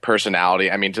everything. Personality.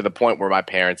 I mean, to the point where my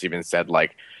parents even said,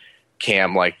 like,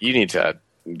 Cam, like, you need to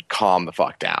calm the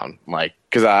fuck down. Like,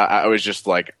 because I was just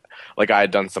like I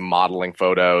had done some modeling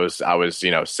photos. I was,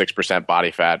 6%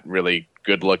 body fat, really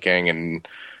good looking. And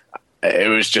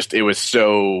it was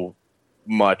so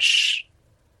much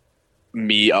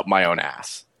me up my own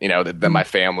ass. That my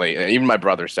family, even my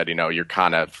brother said, you're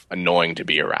kind of annoying to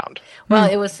be around. Well,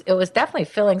 it was definitely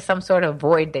filling some sort of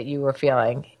void that you were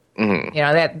feeling. Mm-hmm.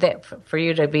 That for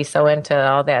you to be so into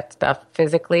all that stuff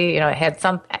physically,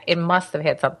 it must have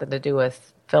had something to do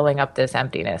with filling up this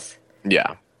emptiness.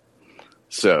 Yeah.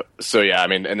 So yeah, I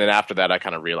mean, and then after that, I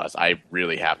kind of realized I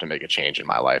really have to make a change in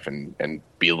my life and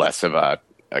be less of a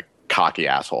cocky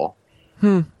asshole.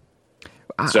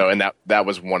 So, and that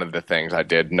was one of the things I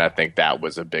did, and I think that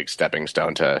was a big stepping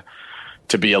stone to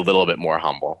be a little bit more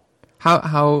humble.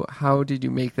 How did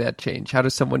you make that change? How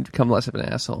does someone become less of an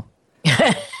asshole?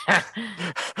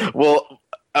 Well,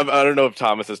 I don't know if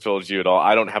Thomas has told you at all.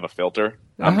 I don't have a filter.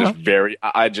 I'm just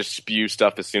I just spew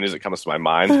stuff as soon as it comes to my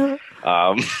mind.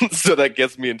 So that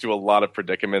gets me into a lot of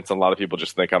predicaments. And a lot of people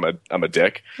just think I'm a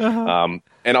dick. And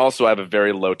also I have a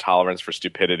very low tolerance for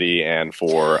stupidity and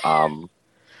for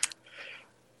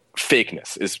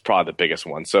fakeness is probably the biggest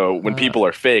one. So when people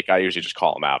are fake, I usually just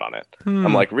call them out on it.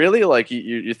 I'm like, really? Like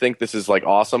you think this is like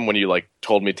awesome when you like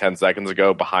told me 10 seconds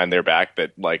ago behind their back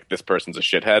that like this person's a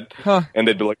shithead, and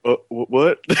they'd be like,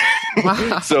 what?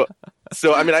 Wow.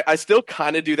 So I mean, I still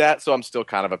kind of do that. So I'm still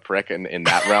kind of a prick in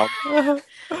that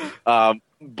realm.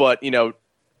 But you know,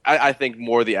 I think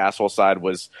more the asshole side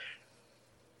was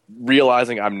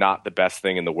realizing I'm not the best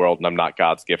thing in the world and I'm not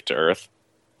God's gift to earth.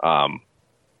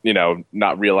 You know,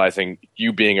 not realizing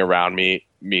you being around me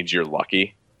means you're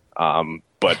lucky.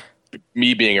 But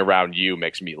me being around you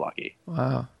makes me lucky.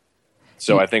 Wow.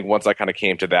 So I think once I kind of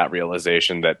came to that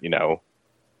realization that, you know,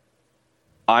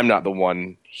 I'm not the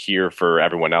one here for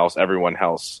everyone else. Everyone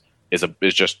else is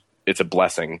it's a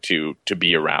blessing to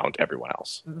be around everyone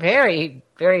else. Very,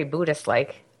 very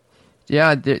Buddhist-like.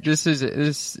 Yeah,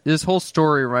 this whole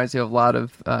story reminds me of a lot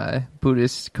of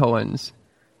Buddhist koans.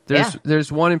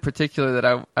 There's one in particular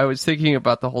that I was thinking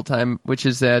about the whole time, which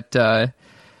is that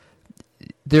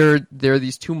there are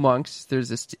these two monks.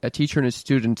 There's a teacher and a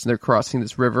student, and they're crossing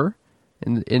this river,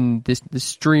 and this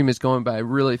stream is going by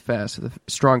really fast with a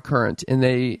strong current, and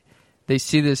they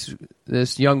see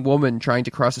this young woman trying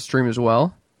to cross the stream as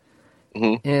well,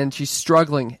 and she's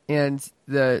struggling, and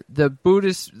the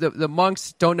Buddhists, the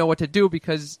monks don't know what to do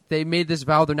because they made this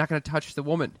vow they're not going to touch the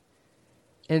woman,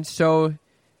 and so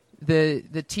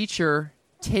the teacher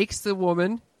takes the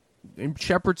woman and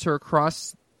shepherds her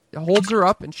across, holds her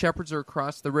up and shepherds her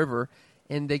across the river,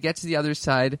 and they get to the other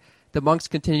side. The monks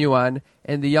continue on,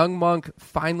 and the young monk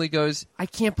finally goes, I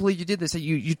can't believe you did this.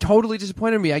 You totally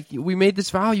disappointed me. We made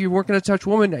this vow. You weren't going to touch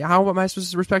women. How am I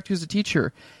supposed to respect you as a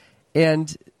teacher?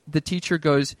 And the teacher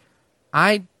goes,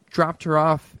 I dropped her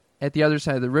off at the other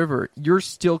side of the river. You're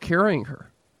still carrying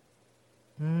her.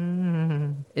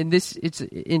 And it's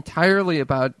entirely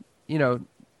about, you know,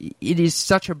 it is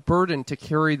such a burden to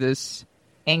carry this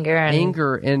anger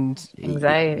and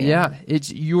anxiety. Yeah,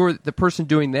 the person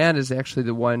doing that is actually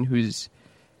the one who's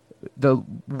the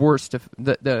worst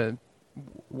the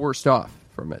worst off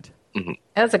from it.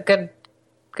 That's a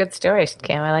good story,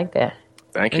 Cam. I like that.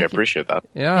 Thank you. I appreciate that.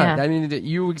 Yeah, I mean,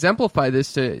 you exemplify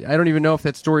this. I don't even know if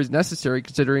that story is necessary,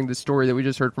 considering the story that we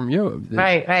just heard from you.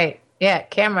 Right. Yeah,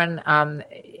 Cameron.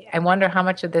 I wonder how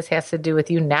much of this has to do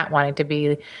with you not wanting to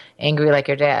be angry like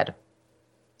your dad.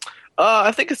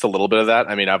 I think it's a little bit of that.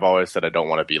 I mean, I've always said I don't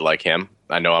want to be like him.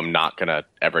 I know I'm not going to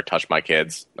ever touch my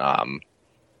kids in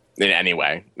any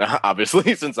way,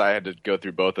 obviously, since I had to go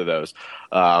through both of those.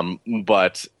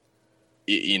 But,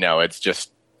 you know, it's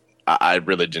just I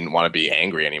really didn't want to be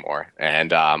angry anymore.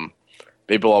 And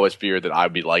people always feared that I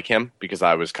would be like him because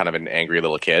I was kind of an angry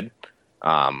little kid.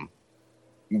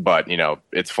 But, you know,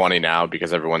 it's funny now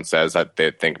because everyone says that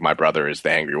they think my brother is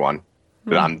the angry one.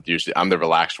 That I'm the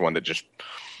relaxed one that just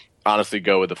honestly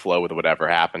go with the flow with whatever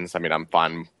happens. I mean, I'm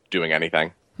fine doing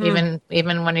anything. Even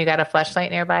when you got a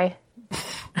flashlight nearby?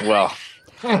 Well,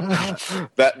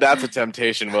 that's a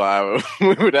temptation. Well,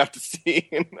 we would have to see.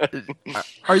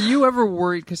 Are you ever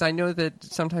worried? Because I know that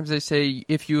sometimes they say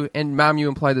and Mom, you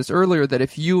implied this earlier, that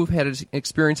if you've had an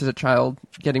experience as a child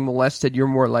getting molested, you're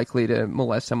more likely to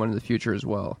molest someone in the future as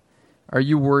well. Are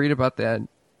you worried about that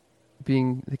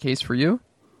being the case for you?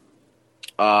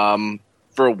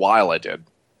 For a while I did.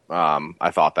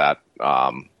 I thought that,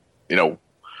 you know,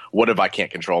 what if I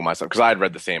can't control myself? Because I had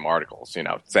read the same articles, you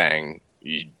know, saying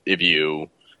if you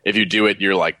do it,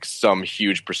 you're like some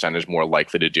huge percentage more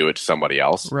likely to do it to somebody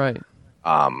else. Right.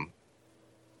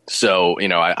 So, you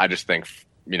know, I just think,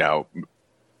 you know,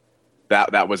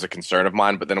 that was a concern of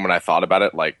mine. But then when I thought about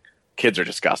it, like, kids are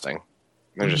disgusting.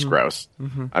 They're just gross.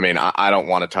 I mean, I don't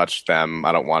want to touch them.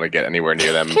 I don't want to get anywhere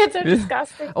near them. Kids are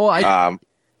disgusting.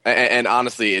 And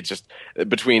honestly, it's just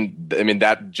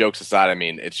that jokes aside, I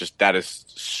mean, it's just that is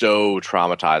so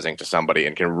traumatizing to somebody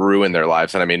and can ruin their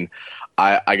lives. And I mean,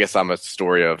 I guess I'm a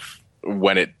story of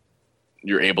when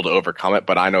you're able to overcome it.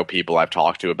 But I know people I've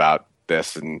talked to about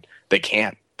this and they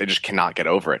just cannot get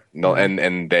over it.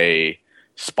 And they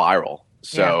spiral.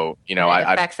 So, you know, it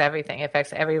affects everything. It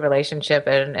affects every relationship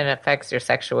and it affects your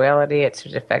sexuality. It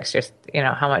affects your, you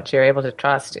know, how much you're able to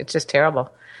trust. It's just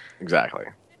terrible. Exactly.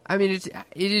 I mean,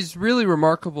 it is really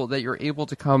remarkable that you're able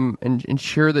to come and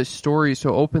share this story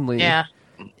so openly. Yeah,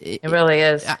 it really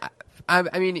is.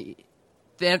 I mean,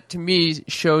 that to me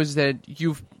shows that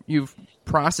you've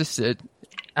processed it,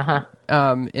 and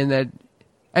that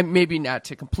and maybe not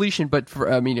to completion, but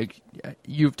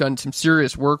you've done some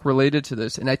serious work related to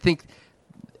this, and I think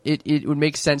it would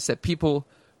make sense that people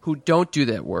who don't do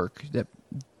that work, that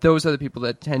those are the people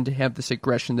that tend to have this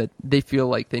aggression that they feel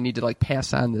like they need to like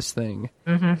pass on this thing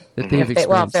that they've experienced.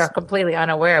 Well, if they're completely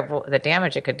unaware of the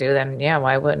damage it could do, then yeah,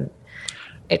 why wouldn't?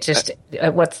 It just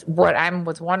what I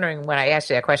was wondering when I asked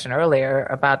you that question earlier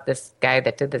about this guy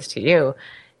that did this to you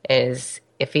is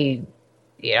if he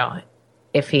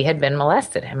had been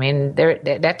molested. I mean,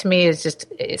 that to me is just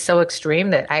so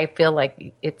extreme that I feel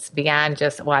like it's beyond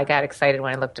just, well, I got excited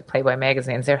when I looked at Playboy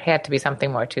magazines. There had to be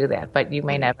something more to that, but you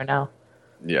may never know.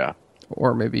 Yeah.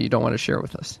 Or maybe you don't want to share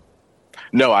with us.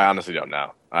 No, I honestly don't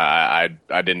know. I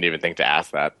didn't even think to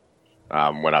ask that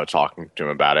when I was talking to him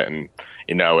about it, and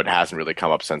it hasn't really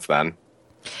come up since then.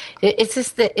 It's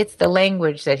just it's the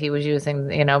language that he was using,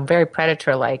 very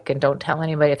predator like, and don't tell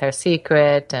anybody it's our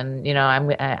secret, and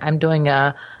I'm doing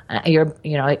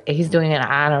he's doing an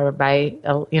honor by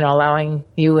allowing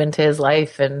you into his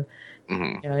life, and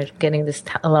getting this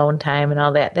alone time and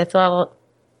all that. That's all.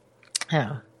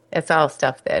 It's all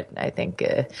stuff that I think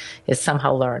is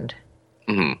somehow learned.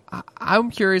 Mm-hmm. I'm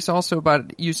curious also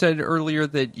about, you said earlier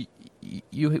that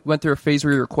you went through a phase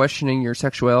where you were questioning your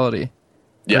sexuality,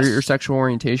 yes, or your sexual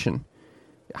orientation.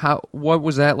 What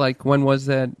was that like? When was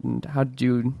that? And how did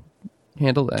you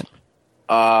handle that?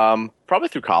 Probably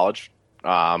through college.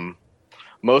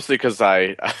 Mostly because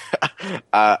I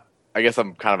guess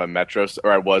I'm kind of a metro,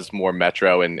 or I was more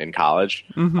metro in college.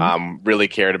 Mm-hmm. Really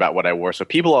cared about what I wore, so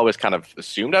people always kind of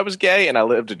assumed I was gay. And I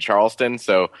lived in Charleston,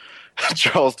 so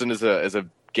Charleston is a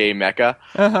gay mecca.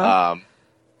 Uh-huh.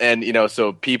 And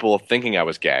so people thinking I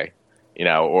was gay,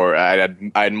 or I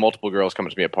had multiple girls come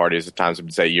to me at parties at times and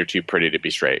would say, "You're too pretty to be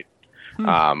straight."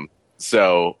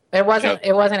 So it wasn't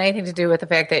anything to do with the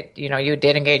fact that you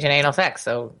did engage in anal sex.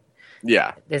 So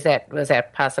yeah, was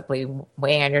that possibly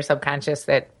weighing on your subconscious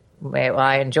that? Well,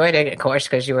 I enjoyed it, of course,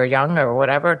 because you were young or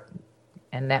whatever,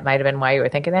 and that might have been why you were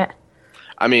thinking that.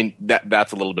 I mean,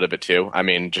 that's a little bit of it too. I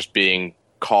mean, just being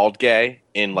called gay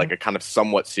in like a kind of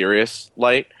somewhat serious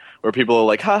light, where people are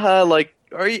like, "Haha, like,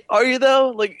 are you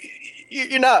though? Like,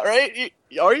 you're not, right?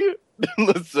 Are you?"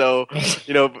 So,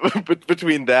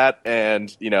 between that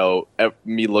and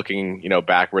me looking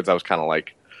backwards, I was kind of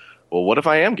like, "Well, what if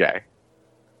I am gay?"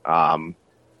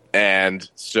 And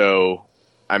so,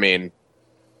 I mean.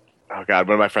 Oh God!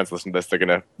 When my friends listen to this, they're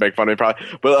gonna make fun of me probably.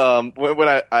 But when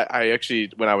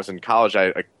I was in college,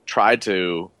 I tried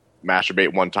to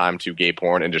masturbate one time to gay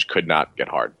porn and just could not get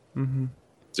hard. Mm-hmm.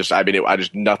 Just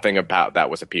nothing about that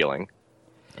was appealing.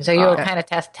 So you were kind of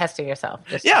testing yourself.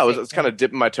 I was kind of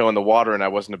dipping my toe in the water, and I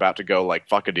wasn't about to go like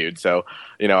fuck a dude. So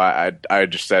I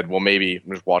just said, well, maybe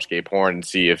just watch gay porn and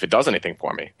see if it does anything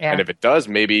for me. Yeah. And if it does,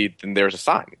 maybe then there's a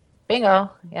sign.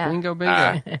 Bingo! Yeah. Bingo!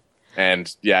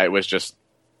 And yeah, it was just.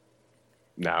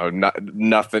 No,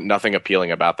 nothing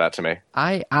appealing about that to me.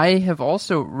 I have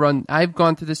also I've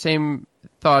gone through the same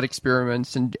thought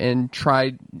experiments and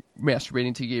tried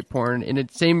masturbating to gay porn, and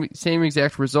it's same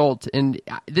exact result. And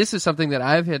this is something that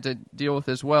I've had to deal with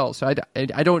as well. So I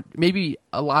don't. Maybe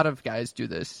a lot of guys do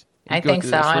this. I think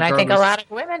so, and I think a lot of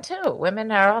women too.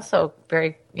 Women are also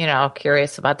very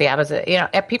curious about the opposite.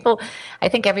 People. I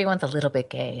think everyone's a little bit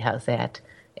gay. How's that?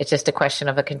 It's just a question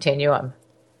of a continuum.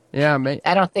 Yeah,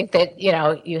 I don't think that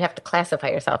you have to classify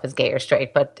yourself as gay or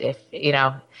straight, but if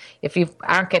you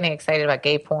aren't getting excited about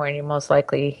gay porn, you most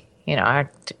likely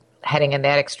aren't heading in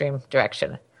that extreme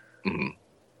direction.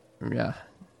 Mm-hmm. Yeah.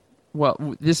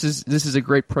 Well, this is a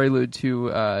great prelude to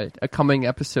a coming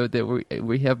episode that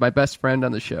we have my best friend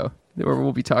on the show, where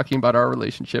we'll be talking about our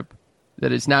relationship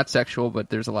that is not sexual, but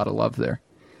there's a lot of love there.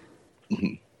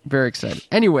 Mm-hmm. Very excited.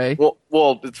 Anyway,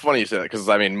 well, it's funny you say that because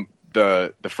I mean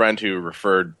the friend who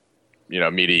referred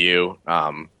me to you,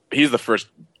 he's the first,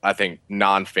 I think,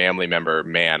 non-family member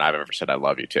man I've ever said I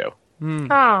love you to.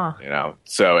 Oh.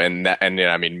 So I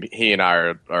mean, he and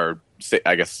I are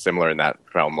I guess similar in that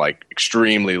realm, like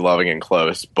extremely loving and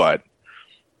close, but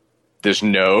there's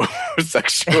no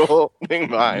sexual thing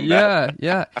behind that.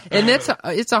 Yeah. And it's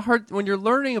a hard, when you're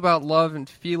learning about love and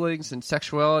feelings and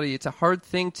sexuality, it's a hard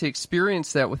thing to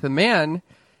experience that with a man,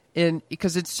 and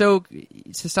because it's so,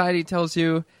 society tells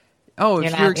you, oh,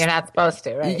 if you're not supposed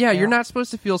to, right? Yeah, you're not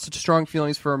supposed to feel such strong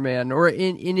feelings for a man, or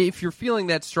if you're feeling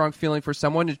that strong feeling for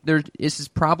someone, this is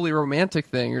probably a romantic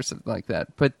thing or something like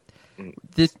that. But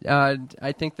this,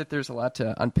 I think that there's a lot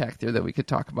to unpack there that we could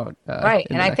talk about. Right,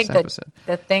 and I think that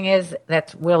the thing is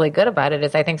that's really good about it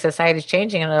is I think society's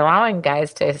changing and allowing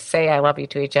guys to say "I love you"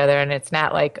 to each other, and it's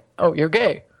not like, oh, you're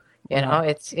gay.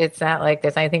 It's not like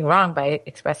there's anything wrong by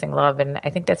expressing love, and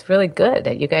I think that's really good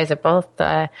that you guys are both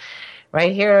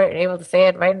right here, able to say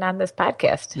it right on this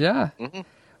podcast. Yeah.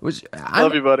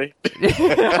 Love you, buddy.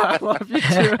 I love you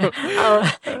too.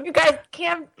 Oh, you guys,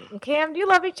 Cam, do you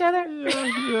love each other?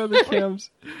 Yeah, the Cams.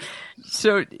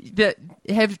 So,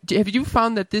 have you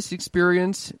found that this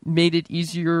experience made it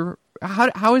easier?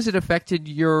 How has it affected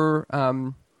your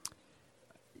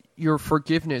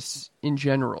forgiveness in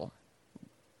general?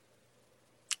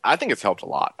 I think it's helped a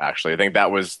lot, actually. I think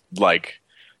that was like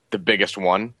the biggest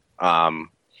one. I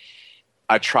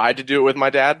tried to do it with my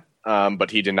dad, but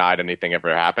he denied anything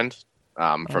ever happened.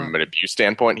 From an abuse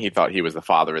standpoint, he thought he was the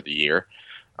father of the year.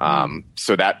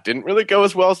 So that didn't really go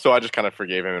as well. So I just kind of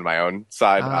forgave him in my own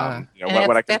side.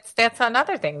 That's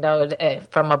another thing, though,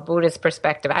 from a Buddhist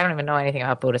perspective. I don't even know anything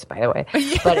about Buddhists, by the way.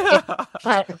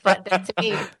 But to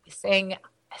me, saying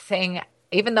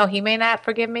even though he may not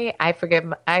forgive me, I forgive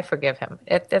him.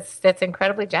 That's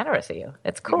incredibly generous of you.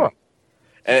 It's cool. Mm-hmm.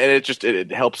 And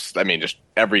it helps. I mean, just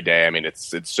every day. I mean,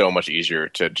 it's so much easier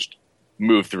to just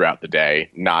move throughout the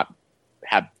day, not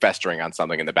have festering on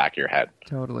something in the back of your head.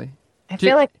 Totally. I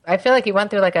feel like you went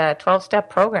through like a 12-step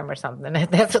program or something.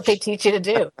 That's what they teach you to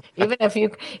do.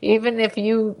 Even if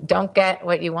you don't get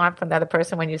what you want from the other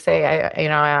person when you say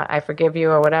I forgive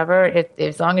you or whatever,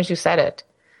 as long as you said it,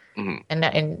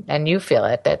 mm-hmm. and you feel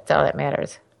it, that's all that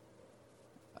matters.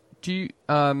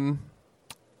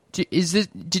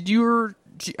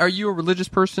 Are you a religious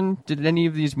person? Did any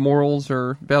of these morals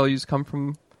or values come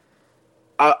from?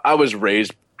 I was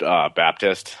raised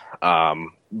Baptist,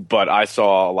 but I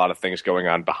saw a lot of things going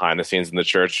on behind the scenes in the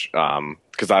church.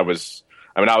 Because I was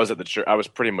at the church. I was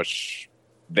pretty much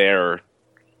there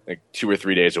like 2 or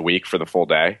 3 days a week for the full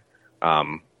day.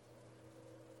 And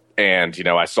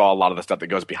I saw a lot of the stuff that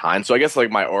goes behind. So I guess like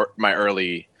my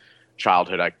early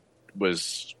childhood, I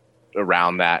was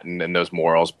around that and those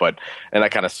morals, and I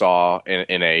kind of saw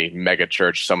in a mega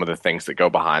church some of the things that go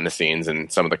behind the scenes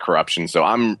and some of the corruption. So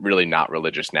I'm really not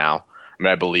religious now. I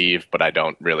mean, I believe, but I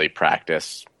don't really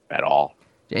practice at all.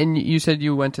 And you said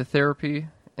you went to therapy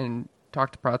and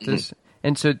talked about this. Mm-hmm.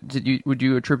 And so would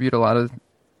you attribute a lot of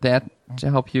that to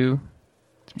help you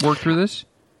work through this?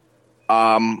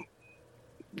 Honestly,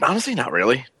 not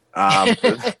really.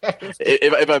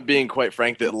 If I'm being quite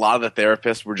frank, that a lot of the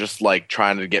therapists were just like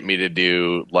trying to get me to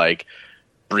do like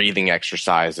breathing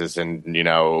exercises and and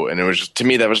it was just, to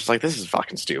me, that was just like, this is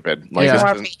fucking stupid. Like,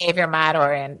 more behavior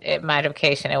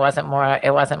modification. It wasn't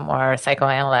more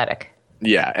psychoanalytic.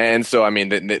 Yeah, and so I mean,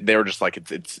 they were just like,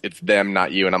 it's them,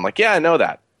 not you, and I'm like, yeah, I know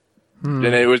that. And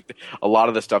it was a lot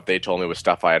of the stuff they told me was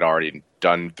stuff I had already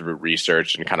done through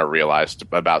research and kind of realized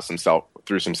about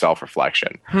through some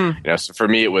self-reflection. So for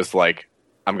me, it was like,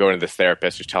 I'm going to this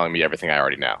therapist who's telling me everything I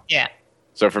already know. Yeah.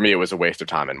 So for me, it was a waste of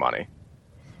time and money.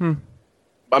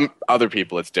 Other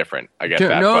people, it's different. I get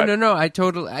that. No. I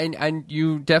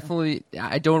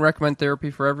don't recommend therapy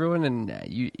for everyone,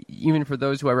 and even for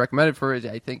those who I recommend it for,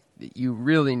 I think that you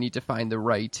really need to find the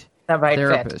right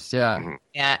therapist. Fit. Yeah. Mm-hmm.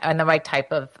 Yeah, and the right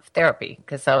type of therapy,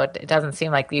 because so it doesn't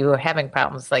seem like you were having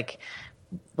problems like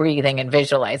breathing and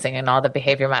visualizing and all the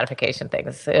behavior modification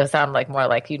things. It sounded like more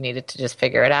like you needed to just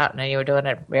figure it out, and you were doing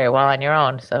it very well on your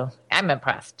own. So I'm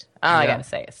impressed. All I got to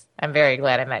say is I'm very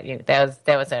glad I met you. That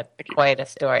was quite a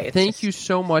story. Thank you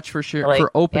so much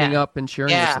for opening up and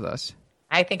sharing this with us.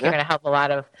 I think you're going to help a lot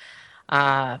of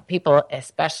people,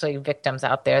 especially victims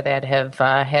out there that have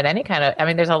had any kind of. I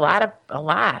mean, there's a lot.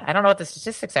 I don't know what the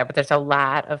statistics are, but there's a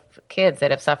lot of kids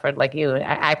that have suffered like you.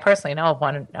 I personally know of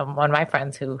one of my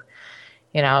friends who,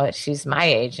 she's my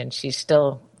age and she's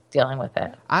still dealing with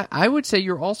it. I would say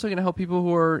you're also going to help people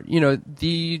who are,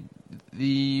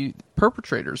 the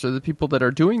perpetrators or the people that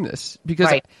are doing this, because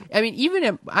right. I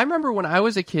mean, I remember when I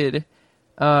was a kid.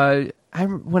 When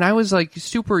I was like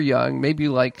super young, maybe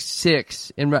like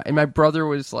 6, and my brother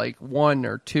was like 1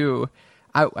 or 2.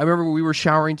 I remember we were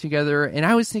showering together, and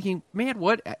I was thinking, man,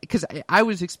 what? Because I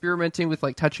was experimenting with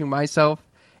like touching myself,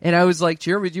 and I was like,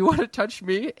 Jeremy, do you want to touch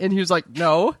me? And he was like,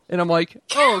 no, and I'm like,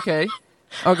 oh, okay,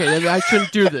 then I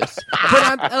shouldn't do this.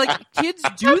 But I'm like, kids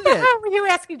do that. What were you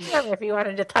asking Jeremy if he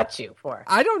wanted to touch you for?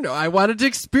 I don't know. I wanted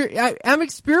to I'm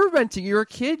experimenting. You're a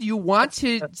kid. You want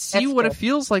to see what it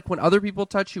feels like when other people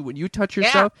touch you, when you touch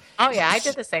yourself. Yeah. Oh, yeah. I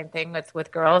did the same thing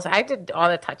with girls. I did all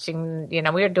the touching. We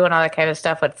were doing all that kind of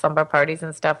stuff at slumber parties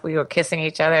and stuff. We were kissing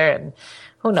each other and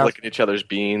who knows? Flicking each other's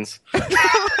beans. What the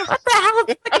hell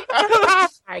is flicking? Oh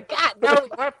my God, no, we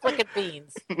weren't flicking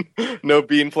beans. No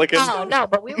bean flicking? No,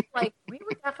 but we were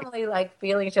definitely like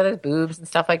feeling each other's boobs and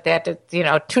stuff like that.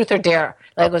 To, truth or dare,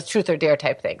 like it was truth or dare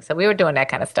type thing. So we were doing that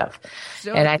kind of stuff.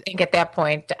 And I think at that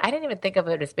point, I didn't even think of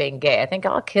it as being gay. I think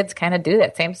all kids kind of do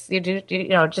that. Same, you do,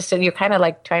 just so you're kind of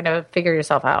like trying to figure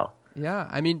yourself out. Yeah,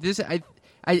 I mean,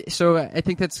 so I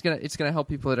think it's gonna help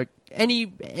people at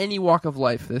any walk of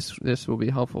life. This will be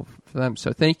helpful for them.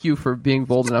 So thank you for being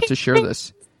bold enough to share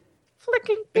this.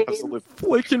 Flicking beans. Absolutely.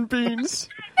 Flicking beans.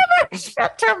 I never heard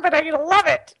that term, but I love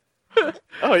it.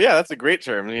 Oh yeah, that's a great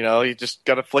term. You just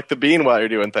got to flick the bean while you're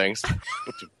doing things.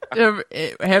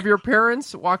 Have your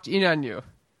parents walked in on you,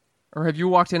 or have you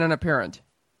walked in on a parent?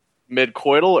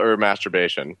 Mid-coital or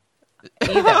masturbation?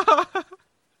 Either.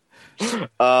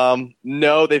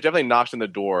 No, they've definitely knocked on the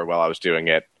door while I was doing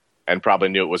it and probably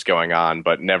knew what was going on,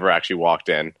 but never actually walked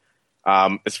in.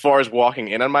 As far as walking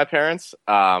in on my parents,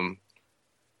 I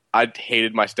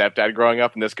hated my stepdad growing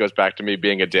up, and this goes back to me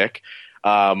being a dick.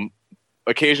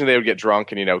 Occasionally they would get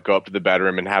drunk and, go up to the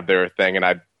bedroom and have their thing,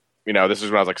 and this was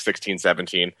when I was like 16,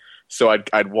 17. So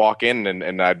I'd walk in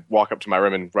and I'd walk up to my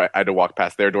room, and I had to walk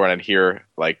past their door, and I'd hear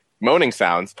like moaning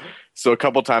sounds. So a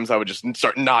couple times I would just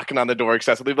start knocking on the door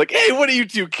excessively, like, "Hey, what are you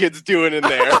two kids doing in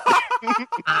there?"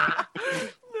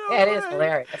 It is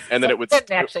hilarious. And then so it would you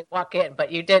didn't actually walk in,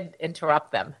 but you did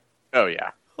interrupt them. Oh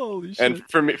yeah. Holy shit! And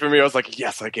for me, I was like,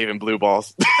 "Yes, I gave him blue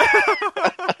balls."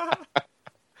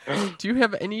 Do you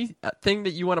have anything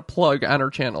that you want to plug on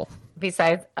our channel?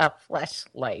 Besides a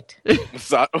fleshlight.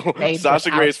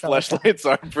 Sasha Gray's fleshlights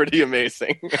are pretty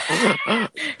amazing.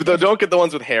 But don't get the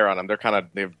ones with hair on them. They're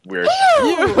weird.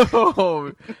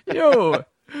 Yo.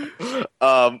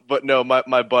 But no,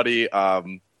 my buddy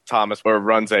Thomas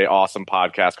runs a awesome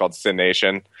podcast called Sin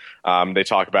Nation. They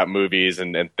talk about movies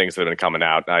and things that have been coming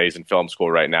out. He's in film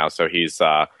school right now, so he's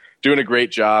doing a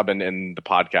great job, and the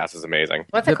podcast is amazing.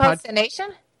 What's it called? Sin Nation?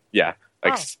 Yeah,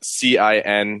 like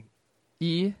CINE.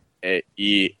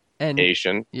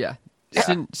 Nation. Yeah.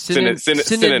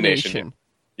 Cinnation.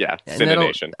 Yeah,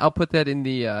 Cinnation. I'll put that in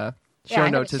the show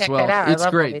notes as well. It's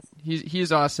great.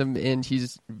 He's awesome, and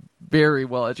he's very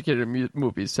well educated in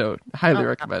movies, so highly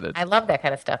recommended. I love that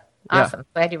kind of stuff. Awesome.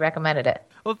 Yeah. Glad you recommended it.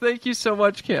 Well, thank you so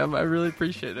much, Cam. I really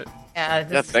appreciate it.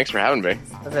 Thanks for having me.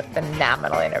 It was a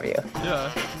phenomenal interview.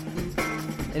 Yeah.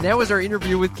 And that was our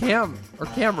interview with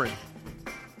Cameron.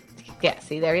 Yeah,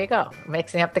 see, there you go,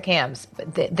 mixing up the cams.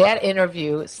 But that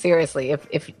interview, seriously,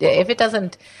 if it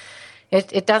doesn't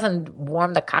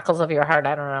warm the cockles of your heart,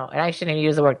 I don't know. And I shouldn't even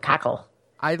use the word cockle.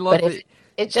 I love it.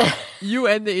 It just you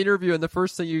end the interview, and the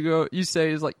first thing you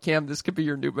say is like, "Cam, this could be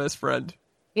your new best friend."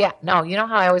 Yeah, no, you know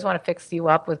how I always want to fix you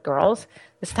up with girls?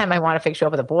 This time I want to fix you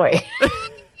up with a boy,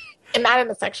 and not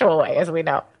in a sexual way, as we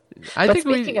know. I think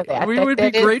we would be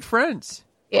great friends.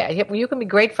 Yeah, you can be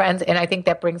great friends, and I think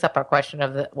that brings up our question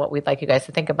of what we'd like you guys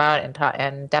to think about and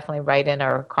definitely write in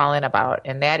or call in about,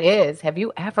 and that is, have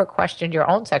you ever questioned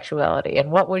your own sexuality, and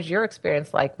what was your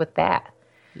experience like with that?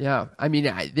 Yeah, I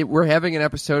mean, we're having an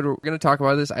episode. We're going to talk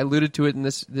about this. I alluded to it in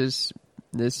this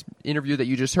interview that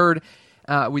you just heard.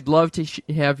 We'd love to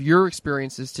have your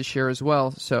experiences to share as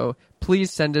well, so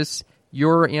please send us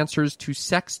your answers to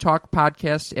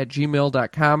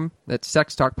sextalkpodcast@gmail.com. That's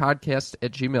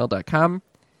sextalkpodcast@gmail.com.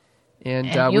 And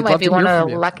you might be one of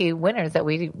the lucky winners that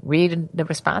we read the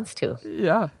response to.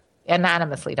 Yeah.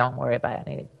 Anonymously, don't worry about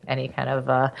any kind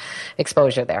of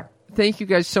exposure there. Thank you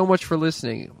guys so much for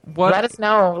listening. Let us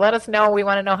know. We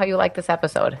want to know how you like this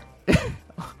episode.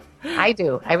 I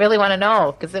do. I really want to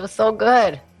know because it was so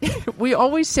good. We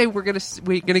always say we're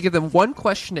gonna give them one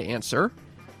question to answer,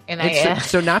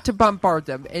 so not to bombard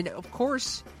them. And of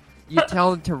course, you tell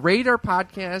them to rate our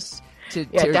podcast. To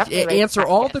answer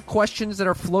all the questions that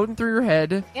are floating through your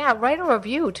head. Yeah, write a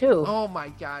review, too. Oh, my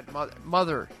God,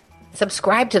 Mother.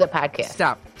 Subscribe to the podcast.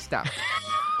 Stop.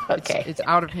 Okay. It's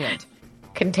out of hand.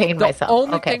 Contain myself. The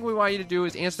only thing we want you to do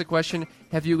is answer the question,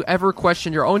 have you ever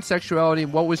questioned your own sexuality,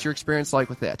 and what was your experience like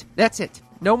with that? That's it.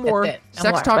 No more.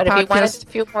 Sex Talk Podcast. But if you wanted a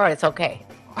few more, it's okay.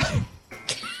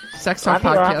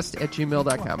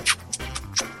 sextalkpodcast@gmail.com.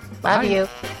 Love you.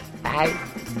 Bye.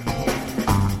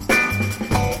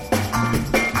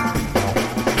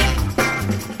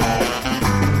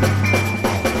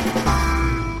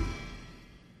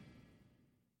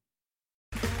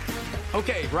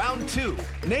 Okay, round two.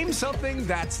 Name something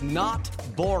that's not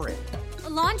boring. A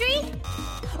laundry?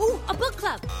 Ooh, a book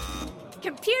club.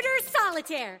 Computer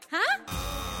solitaire, huh?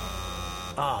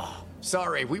 Ah,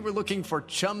 sorry, we were looking for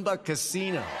Chumba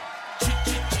Casino.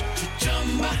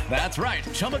 That's right,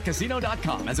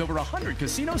 ChumbaCasino.com has over 100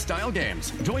 casino-style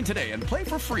games. Join today and play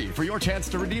for free for your chance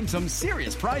to redeem some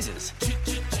serious prizes.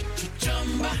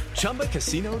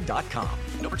 ChumbaCasino.com.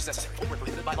 No purchase necessary. Void where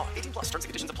prohibited by law. 18+ terms and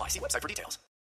conditions apply. See website for details.